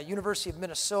 and University of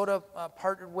Minnesota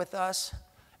partnered with us.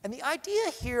 And the idea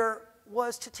here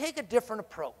was to take a different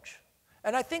approach.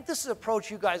 And I think this is an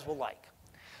approach you guys will like.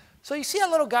 So you see that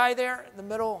little guy there in the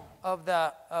middle of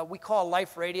the, we call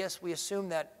life radius. We assume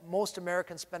that most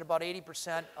Americans spend about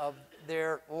 80% of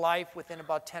their life within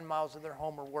about 10 miles of their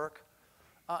home or work.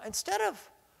 Instead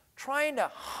of trying to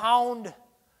hound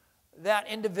that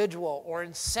individual or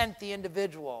incent the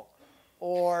individual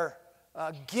or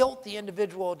guilt the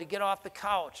individual to get off the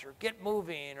couch or get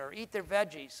moving or eat their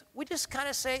veggies, we just kind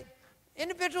of say,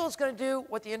 individual is going to do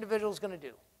what the individual is going to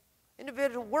do.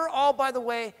 Individual, we're all, by the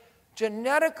way,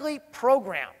 genetically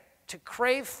programmed to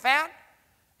crave fat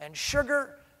and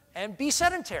sugar and be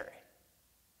sedentary.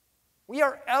 We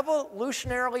are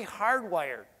evolutionarily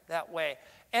hardwired that way.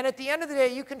 And at the end of the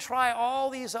day, you can try all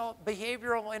these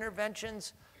behavioral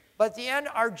interventions, but at the end,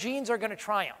 our genes are going to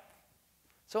triumph.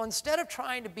 So instead of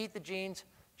trying to beat the genes,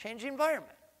 change the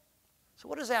environment. So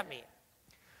what does that mean?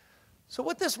 So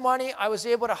with this money, I was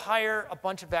able to hire a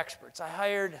bunch of experts. I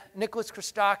hired Nicholas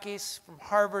Christakis from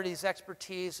Harvard. His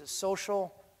expertise is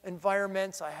social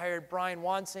environments. I hired Brian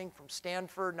Wansing from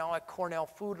Stanford, now at Cornell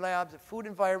Food Labs, a food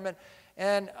environment.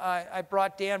 And I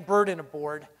brought Dan Burden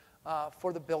aboard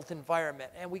for the built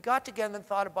environment. And we got together and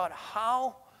thought about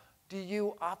how do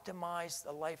you optimize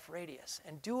the life radius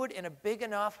and do it in a big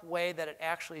enough way that it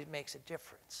actually makes a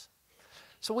difference.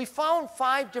 So we found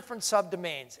 5 different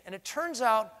subdomains. And it turns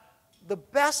out the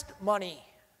best money,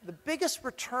 the biggest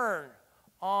return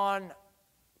on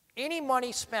any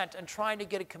money spent on trying to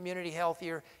get a community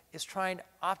healthier is trying to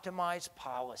optimize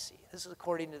policy. This is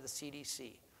according to the CDC.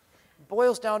 It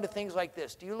boils down to things like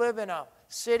this. Do you live in a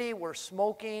city where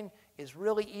smoking is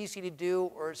really easy to do,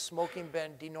 or has smoking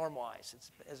been denormalized?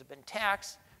 Has it been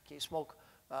taxed? Can you smoke?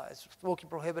 Is smoking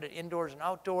prohibited indoors and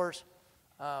outdoors?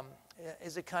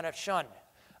 Is it kind of shunned?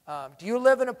 Do you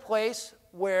live in a place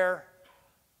where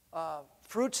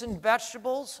fruits and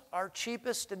vegetables are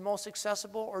cheapest and most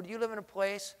accessible, or do you live in a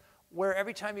place where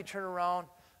every time you turn around,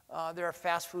 there are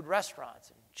fast food restaurants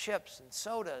and chips and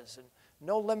sodas and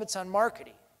no limits on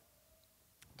marketing?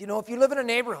 Do you know if you live in a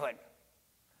neighborhood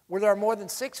where there are more than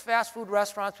 6 fast food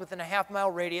restaurants within a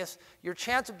half-mile radius, your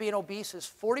chance of being obese is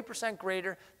 40%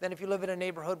 greater than if you live in a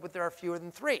neighborhood where there are fewer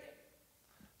than 3.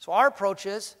 So our approach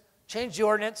is change the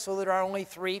ordinance so that there are only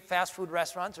 3 fast food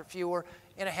restaurants or fewer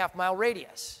in a half-mile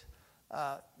radius.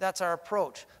 That's our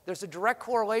approach. There's a direct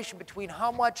correlation between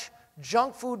how much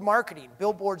junk food marketing,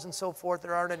 billboards and so forth,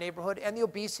 there are in a neighborhood and the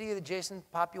obesity of the adjacent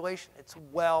population. It's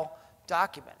well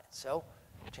documented. So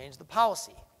change the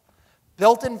policy.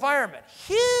 Built environment,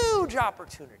 huge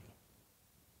opportunity.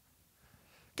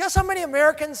 Guess how many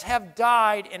Americans have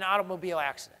died in automobile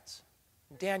accidents?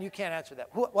 Dan, you can't answer that.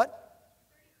 What?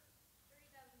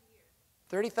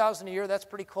 30,000 a year, that's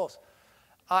pretty close.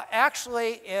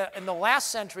 Actually, in the last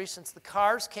century, since the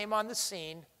cars came on the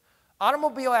scene,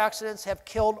 automobile accidents have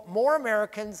killed more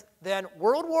Americans than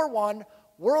World War I,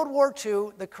 World War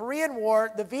II, the Korean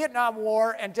War, the Vietnam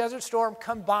War, and Desert Storm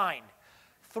combined.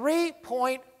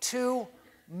 3.2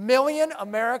 million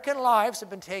American lives have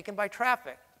been taken by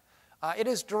traffic. It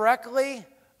is directly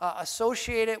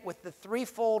associated with the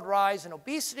 3-fold rise in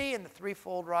obesity and the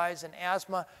 3-fold rise in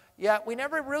asthma. Yet we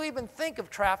never really even think of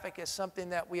traffic as something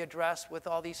that we address with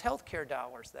all these healthcare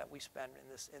dollars that we spend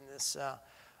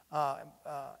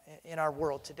in our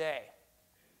world today.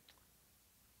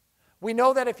 We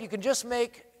know that if you can just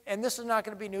make, and this is not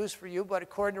going to be news for you, but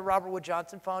according to Robert Wood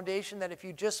Johnson Foundation, that if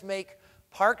you just make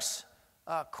parks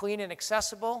clean and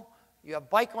accessible, you have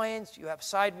bike lanes, you have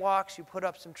sidewalks, you put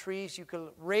up some trees, you can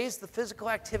raise the physical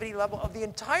activity level of the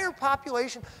entire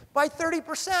population by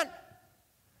 30%.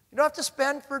 You don't have to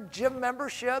spend for gym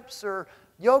memberships or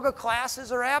yoga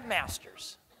classes or ab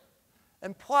masters.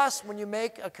 And plus, when you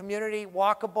make a community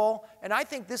walkable, and I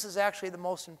think this is actually the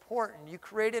most important, you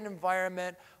create an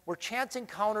environment where chance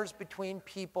encounters between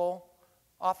people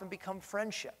often become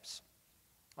friendships.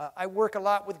 I work a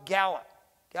lot with Gallup.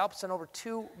 Gallup's done over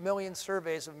 2 million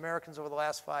surveys of Americans over the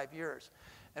last 5 years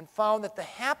and found that the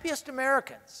happiest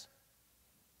Americans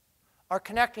are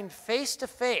connecting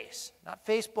face-to-face, not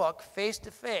Facebook,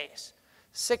 face-to-face,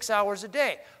 6 hours a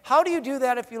day. How do you do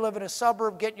that if you live in a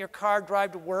suburb, get in your car,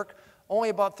 drive to work? Only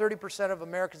about 30% of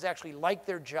Americans actually like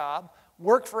their job,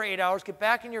 work for 8 hours, get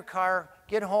back in your car,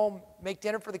 get home, make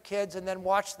dinner for the kids, and then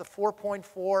watch the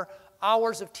 4.4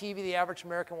 hours of TV the average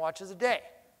American watches a day.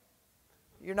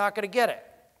 You're not going to get it.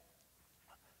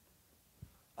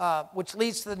 Which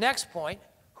leads to the next point,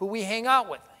 who we hang out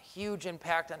with. Huge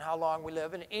impact on how long we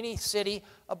live. In any city,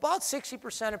 about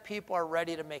 60% of people are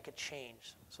ready to make a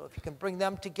change. So if you can bring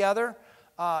them together,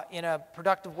 in a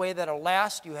productive way that'll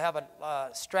last. You have a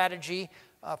strategy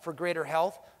for greater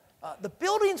health. The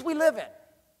buildings we live in,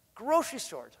 grocery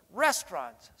stores,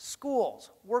 restaurants,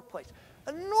 schools, workplace,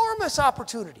 enormous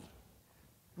opportunity.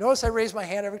 Notice I raise my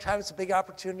hand every time it's a big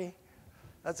opportunity.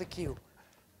 That's a cue.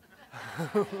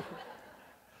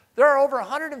 There are over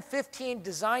 115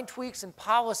 design tweaks and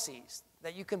policies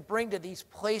that you can bring to these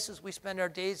places we spend our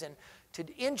days in to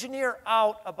engineer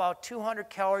out about 200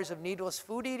 calories of needless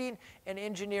food eating and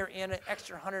engineer in an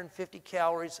extra 150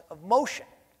 calories of motion.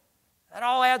 That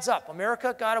all adds up.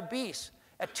 America got obese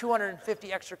at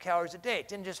 250 extra calories a day. It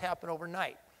didn't just happen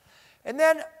overnight. And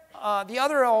then the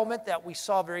other element that we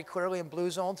saw very clearly in blue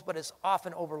zones, but is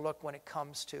often overlooked when it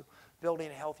comes to building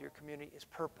a healthier community, is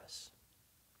purpose.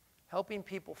 Helping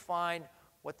people find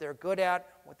what they're good at,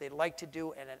 what they like to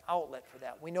do, and an outlet for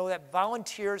that. We know that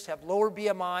volunteers have lower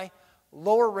BMI,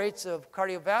 lower rates of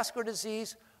cardiovascular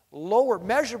disease,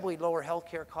 measurably lower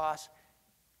healthcare costs,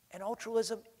 and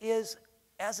altruism is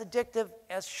as addictive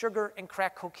as sugar and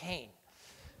crack cocaine.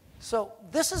 So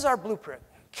this is our blueprint.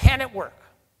 Can it work?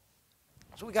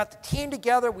 So we got the team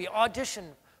together. We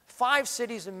auditioned 5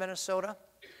 cities in Minnesota.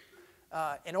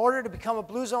 In order to become a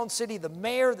blue zone city, the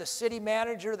mayor, the city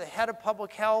manager, the head of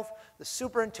public health, the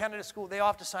superintendent of school, they all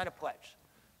have to sign a pledge.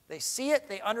 They see it,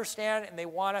 they understand, and they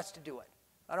want us to do it.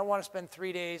 I don't want to spend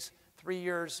 3 days, 3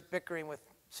 years bickering with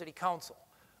city council.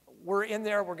 We're in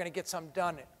there, we're going to get something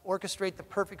done, orchestrate the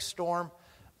perfect storm,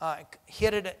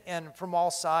 hit it in from all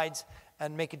sides,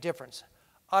 and make a difference.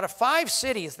 Out of 5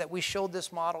 cities that we showed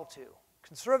this model to,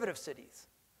 conservative cities,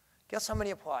 guess how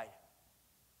many applied?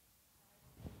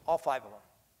 All 5 of them.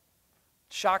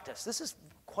 Shocked us. This is,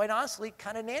 quite honestly,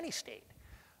 kind of nanny state.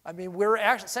 I mean, we're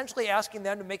essentially asking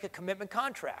them to make a commitment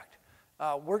contract.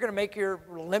 We're going to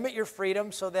limit your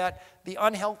freedom so that the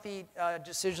unhealthy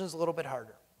decision is a little bit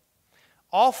harder.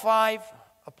 All 5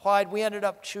 applied. We ended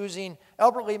up choosing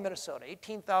Albert Lea, Minnesota,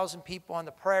 18,000 people on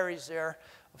the prairies there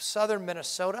of southern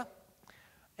Minnesota.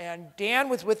 And Dan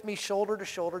was with me shoulder to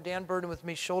shoulder, Dan Burden with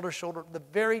me shoulder to shoulder, the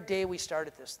very day we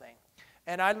started this thing.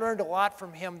 And I learned a lot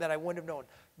from him that I wouldn't have known.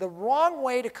 The wrong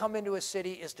way to come into a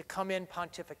city is to come in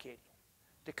pontificating.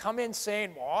 To come in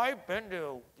saying, well, I've been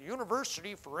to the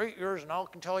university for 8 years and I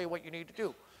can tell you what you need to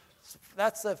do.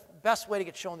 That's the best way to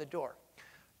get shown the door.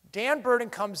 Dan Burden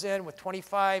comes in with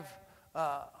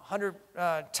 2,500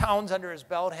 towns under his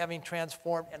belt, having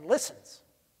transformed, and listens.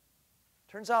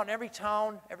 Turns out in every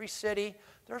town, every city,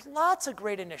 there's lots of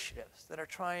great initiatives that are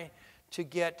trying to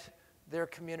get their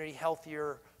community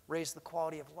healthier, raise the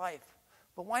quality of life.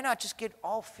 But why not just get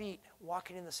all feet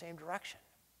walking in the same direction?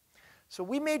 So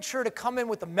we made sure to come in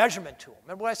with a measurement tool.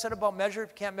 Remember what I said about measure? If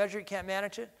you can't measure, you can't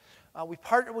manage it. We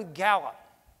partnered with Gallup,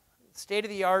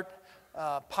 state-of-the-art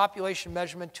population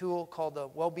measurement tool called the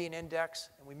Wellbeing Index,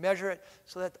 and we measure it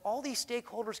so that all these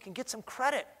stakeholders can get some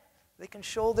credit. They can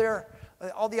show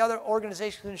all the other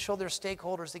organizations can show their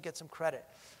stakeholders they get some credit.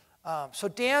 So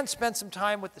Dan spent some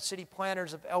time with the city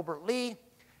planners of Albert Lea,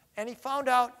 and he found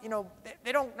out,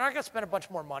 they're not going to spend a bunch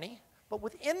more money, but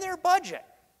within their budget,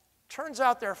 turns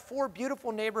out there are 4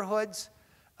 beautiful neighborhoods,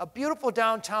 a beautiful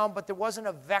downtown, but there wasn't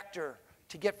a vector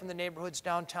to get from the neighborhoods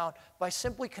downtown. By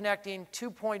simply connecting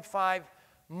 2.5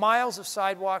 miles of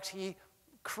sidewalks, he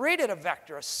created a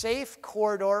vector, a safe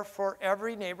corridor for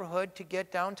every neighborhood to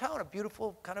get downtown, a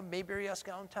beautiful kind of Mayberry-esque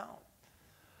downtown.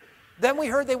 Then we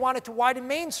heard they wanted to widen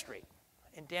Main Street.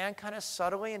 And Dan kind of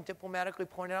subtly and diplomatically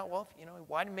pointed out, well,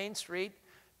 widen Main Street,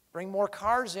 bring more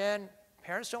cars in.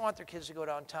 Parents don't want their kids to go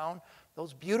downtown.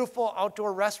 Those beautiful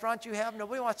outdoor restaurants you have,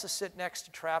 nobody wants to sit next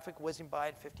to traffic whizzing by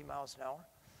at 50 miles an hour.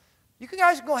 You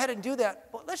guys can go ahead and do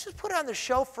that, but let's just put it on the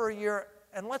shelf for a year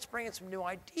and let's bring in some new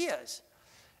ideas.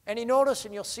 And he noticed,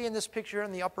 and you'll see in this picture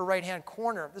in the upper right-hand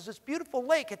corner, there's this beautiful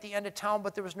lake at the end of town,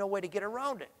 but there was no way to get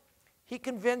around it. He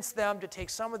convinced them to take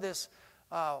some of this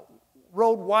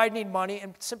road widening money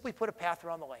and simply put a path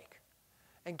around the lake.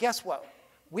 And guess what?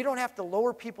 We don't have to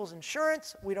lower people's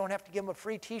insurance. We don't have to give them a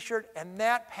free T-shirt. And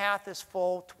that path is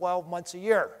full 12 months a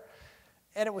year.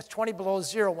 And it was 20 below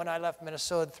zero when I left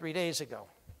Minnesota 3 days ago.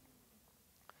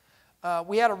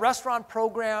 We had a restaurant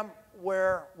program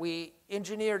where we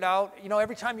engineered out,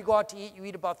 every time you go out to eat, you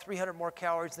eat about 300 more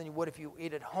calories than you would if you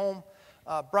ate at home.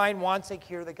 Brian Wansink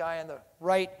here, the guy on the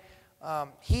right,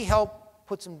 he helped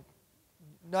put some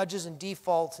nudges and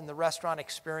defaults in the restaurant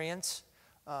experience.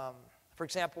 For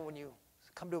example, when you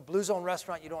come to a Blue Zone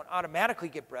restaurant, you don't automatically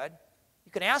get bread.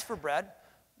 You can ask for bread,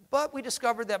 but we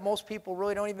discovered that most people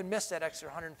really don't even miss that extra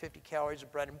 150 calories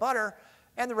of bread and butter,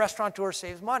 and the restaurateur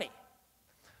saves money.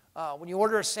 When you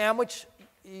order a sandwich,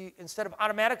 instead of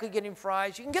automatically getting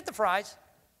fries, you can get the fries,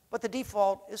 but the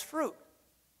default is fruit.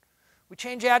 We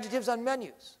change adjectives on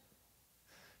menus.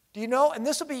 Do you know, and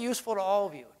this will be useful to all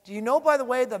of you, do you know, by the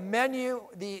way, the menu,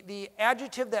 the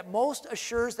adjective that most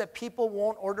assures that people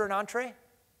won't order an entree?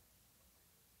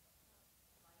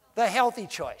 The healthy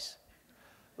choice.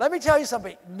 Let me tell you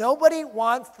something. Nobody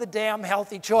wants the damn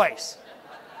healthy choice.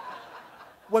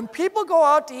 When people go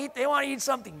out to eat, they want to eat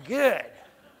something good.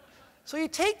 So you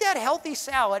take that healthy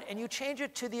salad and you change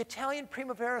it to the Italian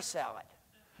Primavera salad.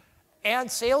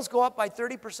 And sales go up by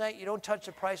 30%. You don't touch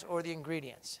the price or the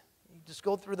ingredients. You just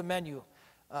go through the menu.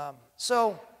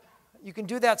 So you can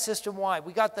do that system-wide.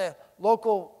 We got the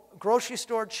local grocery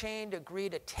store chain to agree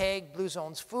to tag Blue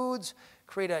Zone's foods,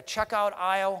 create a checkout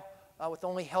aisle with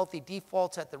only healthy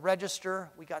defaults at the register.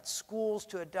 We got schools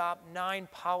to adopt 9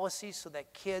 policies so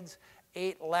that kids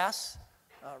ate less.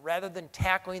 Rather than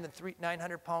tackling the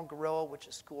 900-pound gorilla, which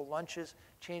is school lunches,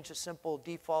 change the simple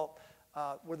default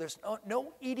where there's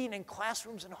no eating in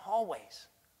classrooms and hallways.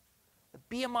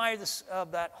 The BMI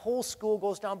of that whole school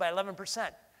goes down by 11%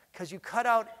 because you cut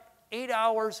out 8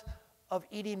 hours of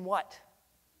eating what?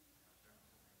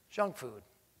 Junk food.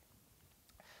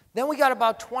 Then we got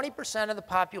about 20% of the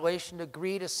population to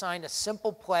agree to sign a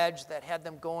simple pledge that had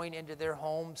them going into their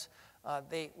homes.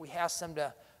 We asked them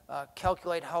to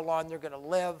calculate how long they're going to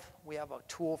live. We have a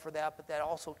tool for that, but that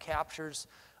also captures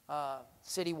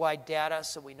citywide data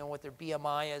so we know what their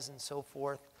BMI is and so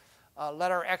forth.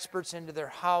 Let our experts into their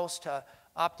house to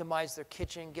optimize their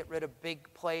kitchen, get rid of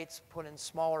big plates, put in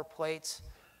smaller plates,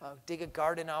 dig a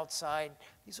garden outside.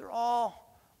 These are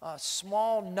all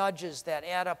small nudges that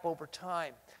add up over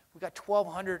time. We got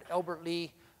 1,200 Albert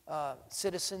Lea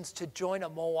citizens to join a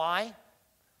Moai.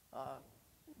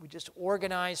 We just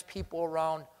organize people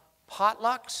around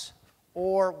potlucks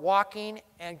or walking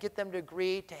and get them to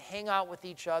agree to hang out with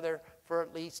each other for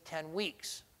at least 10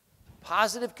 weeks.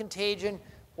 Positive contagion,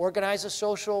 organize a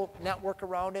social network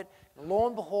around it. And lo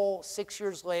and behold, 6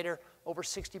 years later, over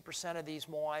 60% of these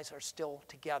Moais are still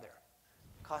together.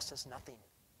 It cost us nothing.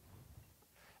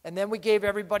 And then we gave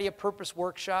everybody a purpose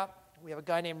workshop. We have a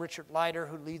guy named Richard Leiter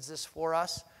who leads this for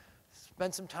us.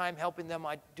 Spend some time helping them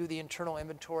do the internal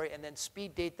inventory and then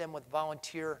speed date them with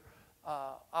volunteer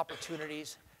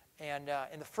opportunities. And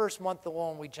in the first month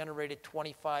alone, we generated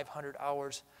 2,500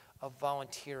 hours of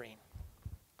volunteering.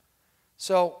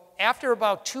 So after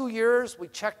about 2 years, we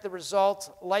checked the results.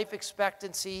 Life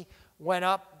expectancy went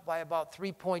up by about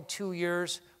 3.2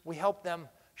 years. We helped them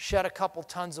shed a couple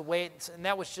tons of weight, and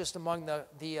that was just among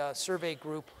the survey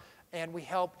group. And we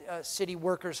helped city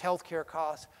workers' health care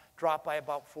costs drop by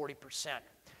about 40%.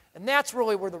 And that's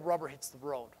really where the rubber hits the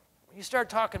road. When you start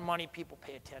talking money, people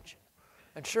pay attention.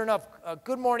 And sure enough,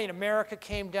 Good Morning America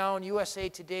came down, USA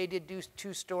Today did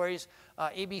 2 stories,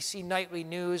 ABC Nightly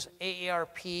News,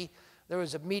 AARP. There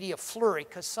was a media flurry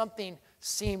because something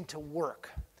seemed to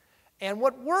work. And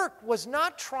what worked was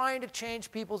not trying to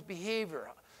change people's behavior.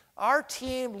 Our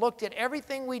team looked at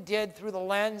everything we did through the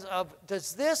lens of,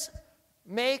 does this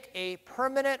make a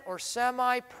permanent or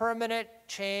semi-permanent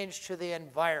change to the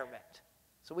environment?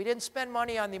 So we didn't spend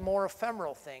money on the more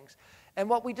ephemeral things. And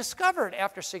what we discovered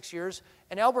after 6 years,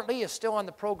 and Albert Lea is still on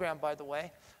the program, by the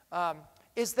way,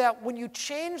 is that when you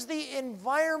change the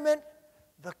environment,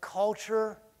 the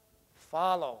culture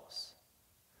follows.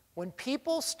 When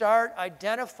people start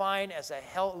identifying as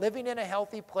living in a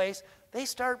healthy place, they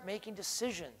start making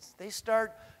decisions. They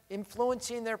start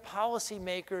influencing their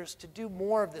policymakers to do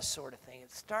more of this sort of thing.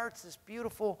 It starts this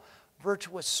beautiful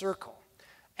virtuous circle.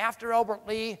 After Albert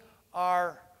Lea,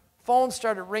 our phones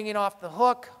started ringing off the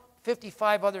hook.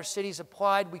 55 other cities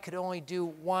applied. We could only do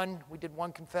one. We did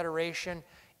one confederation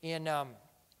in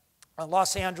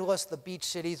Los Angeles, the beach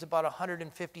cities, about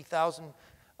 150,000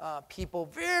 people.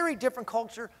 Very different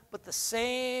culture, but the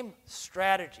same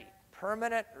strategy.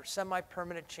 Permanent or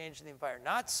semi-permanent change in the environment.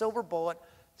 Not silver bullet,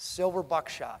 silver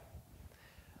buckshot.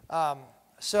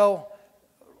 So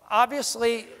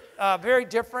obviously very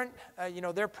different.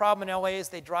 Their problem in LA is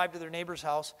they drive to their neighbor's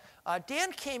house.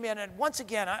 Dan came in, and once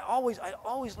again, I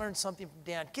always learn something from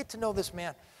Dan. Get to know this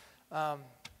man.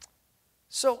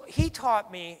 So he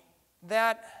taught me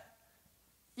that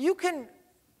you can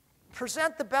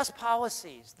present the best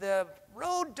policies, the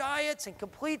road diets and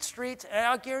complete streets, and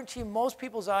I'll guarantee you most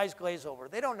people's eyes glaze over.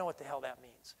 They don't know what the hell that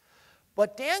means.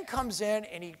 But Dan comes in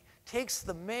and he takes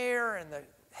the mayor and the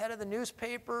head of the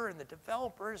newspaper and the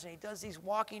developers and he does these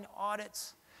walking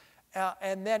audits.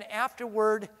 And then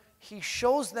afterward, he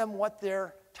shows them what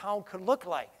their town could look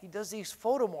like. He does these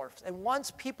photomorphs. And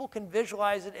once people can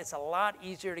visualize it, it's a lot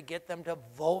easier to get them to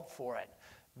vote for it.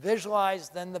 Visualize,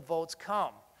 then the votes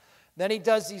come. Then he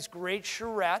does these great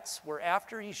charrettes where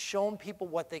after he's shown people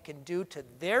what they can do to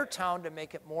their town to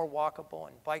make it more walkable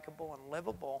and bikeable and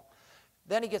livable,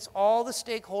 then he gets all the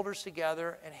stakeholders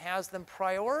together and has them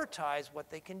prioritize what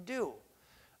they can do.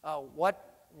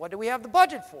 What do we have the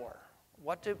budget for?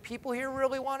 What do people here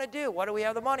really want to do? What do we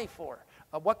have the money for?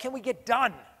 What can we get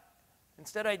done?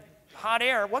 Instead of hot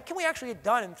air, what can we actually get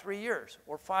done in 3 years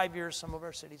or 5 years? Some of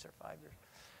our cities are 5 years.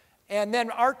 And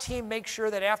then our team makes sure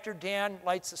that after Dan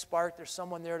lights the spark, there's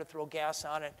someone there to throw gas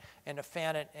on it and to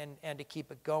fan it and to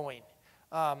keep it going.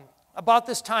 About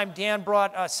this time, Dan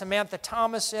brought Samantha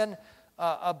Thomas in,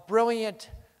 a brilliant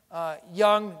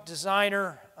young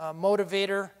designer,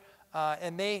 motivator,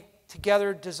 and they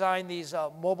together designed these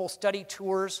mobile study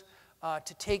tours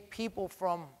to take people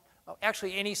from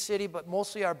actually any city, but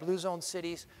mostly our blue zone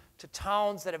cities, to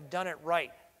towns that have done it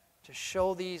right, to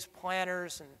show these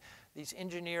planners and these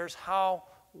engineers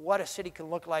what a city can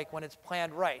look like when it's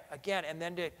planned right. Again, and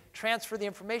then to transfer the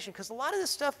information, because a lot of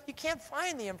this stuff, you can't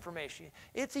find the information.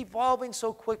 It's evolving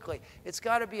so quickly. It's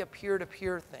got to be a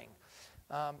peer-to-peer thing.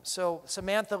 So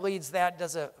Samantha leads that,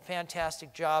 does a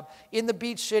fantastic job. In the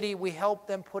beach city, we help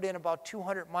them put in about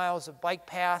 200 miles of bike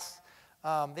paths.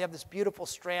 They have this beautiful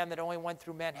strand that only went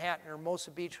through Manhattan or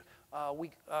Hermosa Beach.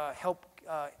 We help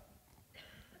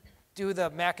do the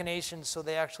machinations so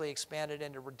they actually expanded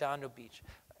into Redondo Beach.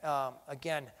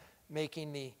 Again,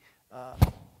 making the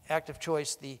active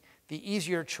choice the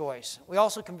easier choice. We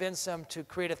also convinced them to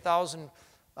create a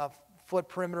 1,000-foot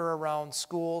perimeter around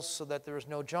schools so that there is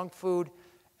no junk food,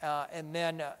 and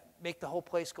then make the whole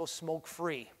place go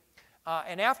smoke-free.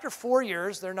 And after 4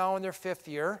 years, they're now in their 5th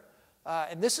year,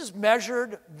 and this is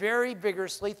measured very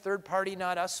vigorously, third party,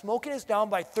 not us. Smoking is down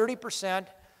by 30%.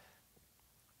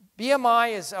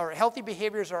 BMI or healthy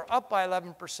behaviors are up by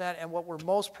 11%, and what we're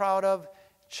most proud of,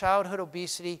 childhood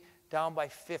obesity down by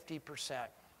 50%.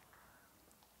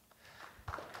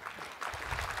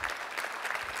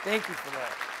 Thank you for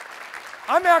that.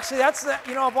 I'm actually,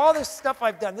 of all this stuff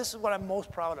I've done, this is what I'm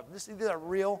most proud of. These are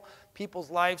real people's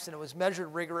lives, and it was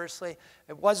measured rigorously.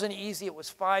 It wasn't easy. It was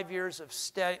 5 years of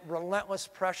relentless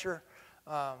pressure,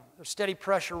 steady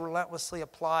pressure relentlessly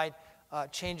applied,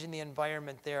 changing the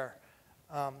environment there.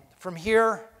 From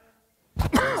here,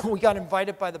 we got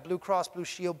invited by the Blue Cross Blue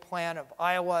Shield plan of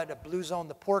Iowa to Blue Zone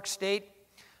the pork state.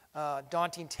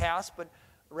 Daunting task, but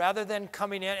rather than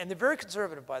coming in, and they're very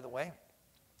conservative, by the way,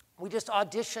 we just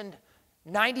auditioned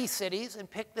 90 cities and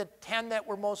picked the 10 that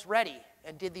were most ready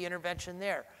and did the intervention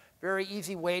there. Very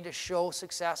easy way to show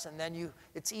success, and then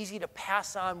it's easy to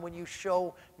pass on when you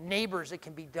show neighbors it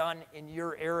can be done in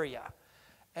your area.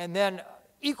 And then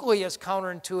equally as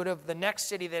counterintuitive, the next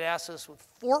city that asked us was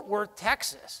Fort Worth,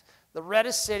 Texas, the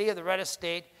reddest city of the reddest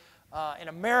state in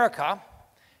America.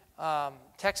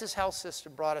 Texas Health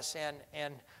System brought us in,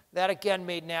 and that again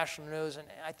made national news. And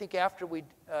I think after we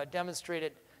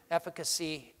demonstrated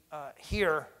efficacy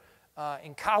here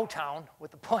in Cowtown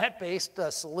with the plant-based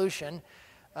solution,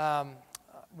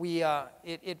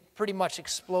 it pretty much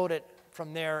exploded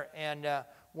from there, and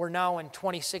we're now in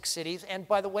 26 cities. And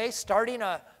by the way, starting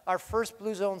our first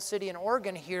Blue Zone city in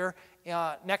Oregon here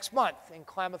next month in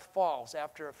Klamath Falls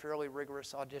after a fairly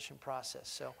rigorous audition process.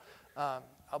 So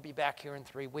I'll be back here in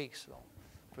 3 weeks, so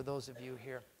for those of you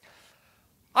here.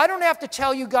 I don't have to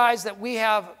tell you guys that we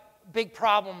have big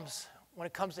problems when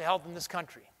it comes to health in this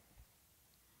country.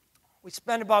 We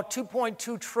spend about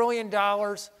 $2.2 trillion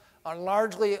on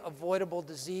largely avoidable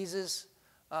diseases.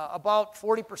 About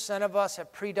 40% of us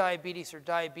have prediabetes or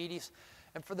diabetes.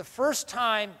 And for the first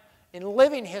time in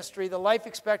living history, the life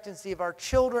expectancy of our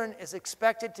children is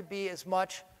expected to be as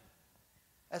much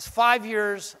as 5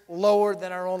 years lower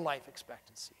than our own life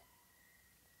expectancy.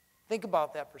 Think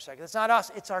about that for a second. It's not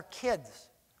us, it's our kids.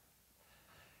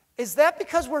 Is that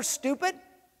because we're stupid?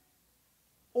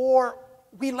 Or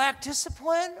we lack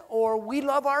discipline? Or we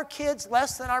love our kids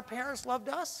less than our parents loved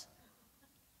us?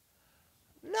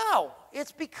 No,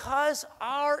 it's because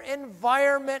our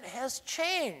environment has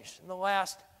changed in the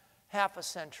last half a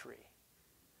century.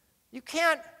 You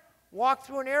can't walk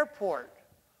through an airport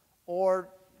or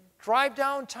drive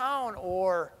downtown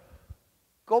or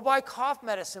go buy cough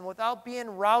medicine without being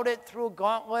routed through a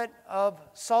gauntlet of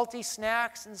salty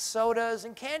snacks and sodas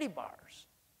and candy bars.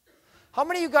 How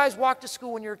many of you guys walked to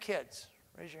school when you were kids?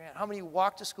 Raise your hand. How many of you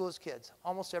walked to school as kids?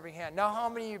 Almost every hand. Now, how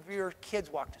many of your kids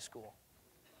walk to school?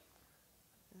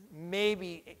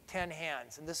 Maybe 10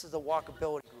 hands, and this is the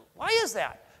walkability group. Why is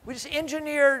that? We just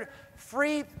engineered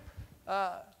free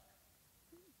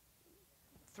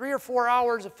 3 or 4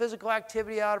 hours of physical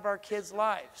activity out of our kids'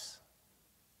 lives.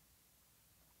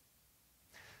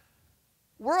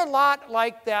 We're a lot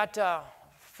like that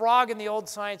frog in the old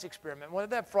science experiment. What did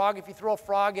that frog, if you throw a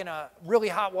frog in a really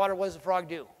hot water, what does the frog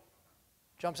do?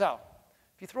 Jumps out.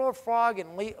 If you throw a frog in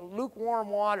lukewarm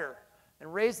water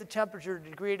and raise the temperature a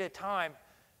degree at a time,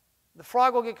 the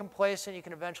frog will get complacent, you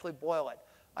can eventually boil it.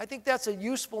 I think that's a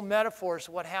useful metaphor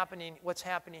for what's happening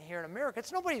here in America.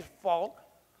 It's nobody's fault.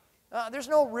 There's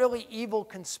no really evil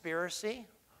conspiracy.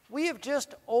 We have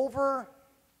just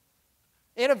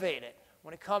over-innovated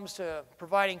when it comes to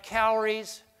providing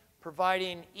calories,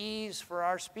 providing ease for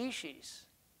our species.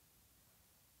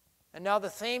 And now the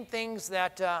same things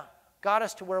that got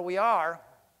us to where we are,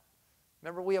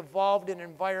 remember we evolved in an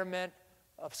environment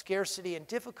of scarcity and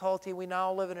difficulty. We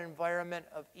now live in an environment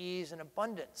of ease and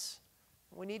abundance.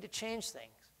 We need to change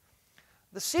things.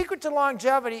 The secret to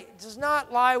longevity does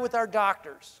not lie with our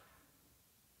doctors.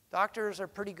 Doctors are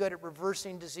pretty good at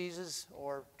reversing diseases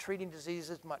or treating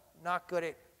diseases, but not good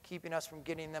at keeping us from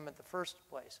getting them in the first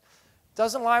place. It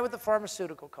doesn't lie with the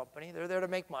pharmaceutical company. They're there to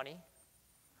make money.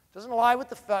 It doesn't lie with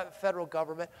the federal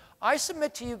government. I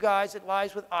submit to you guys it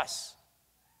lies with us.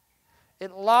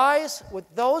 It lies with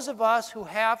those of us who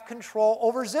have control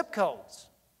over zip codes.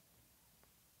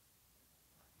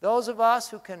 Those of us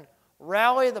who can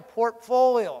rally the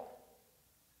portfolio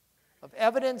of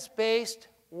evidence-based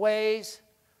ways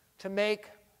to make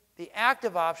the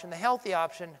active option, the healthy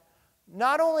option,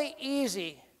 not only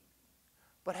easy,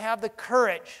 but have the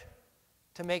courage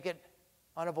to make it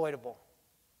unavoidable.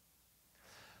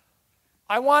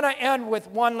 I want to end with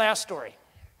one last story.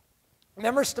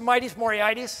 Remember Stamatis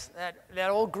Moriaitis, that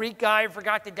old Greek guy who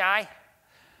forgot to die?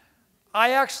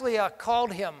 I actually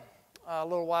called him a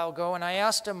little while ago, and I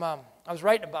asked him, I was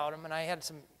writing about him, and I had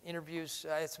some interviews,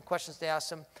 I had some questions to ask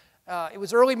him. It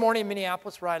was early morning in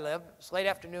Minneapolis, where I live. It was late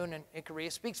afternoon in Korea.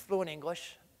 Speaks fluent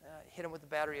English. Hit him with a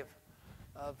battery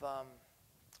of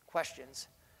questions.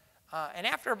 And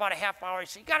after about a half hour, he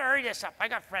said, "You got to hurry this up. I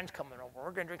got friends coming over.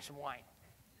 We're going to drink some wine."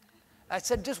 I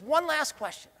said, "Just one last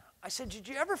question." I said, "Did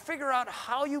you ever figure out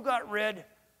how you got rid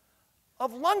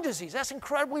of lung disease? That's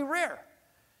incredibly rare."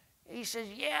 He says,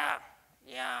 yeah,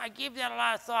 I gave that a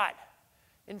lot of thought.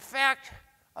 In fact,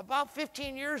 about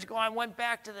 15 years ago, I went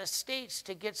back to the States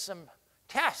to get some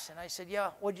tests. And I said,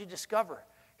 "Yeah, what'd you discover?"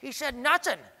 He said,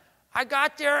 "Nothing. I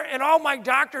got there, and all my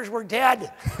doctors were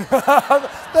dead."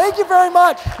 Thank you very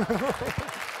much.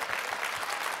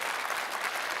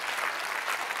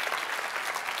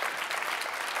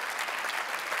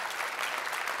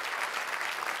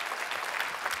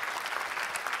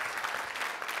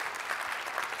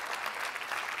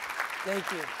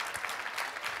 Thank you.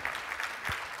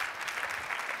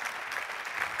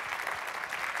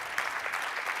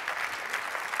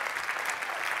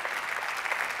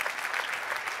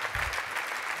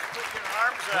 Put your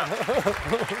arms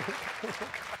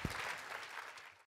up.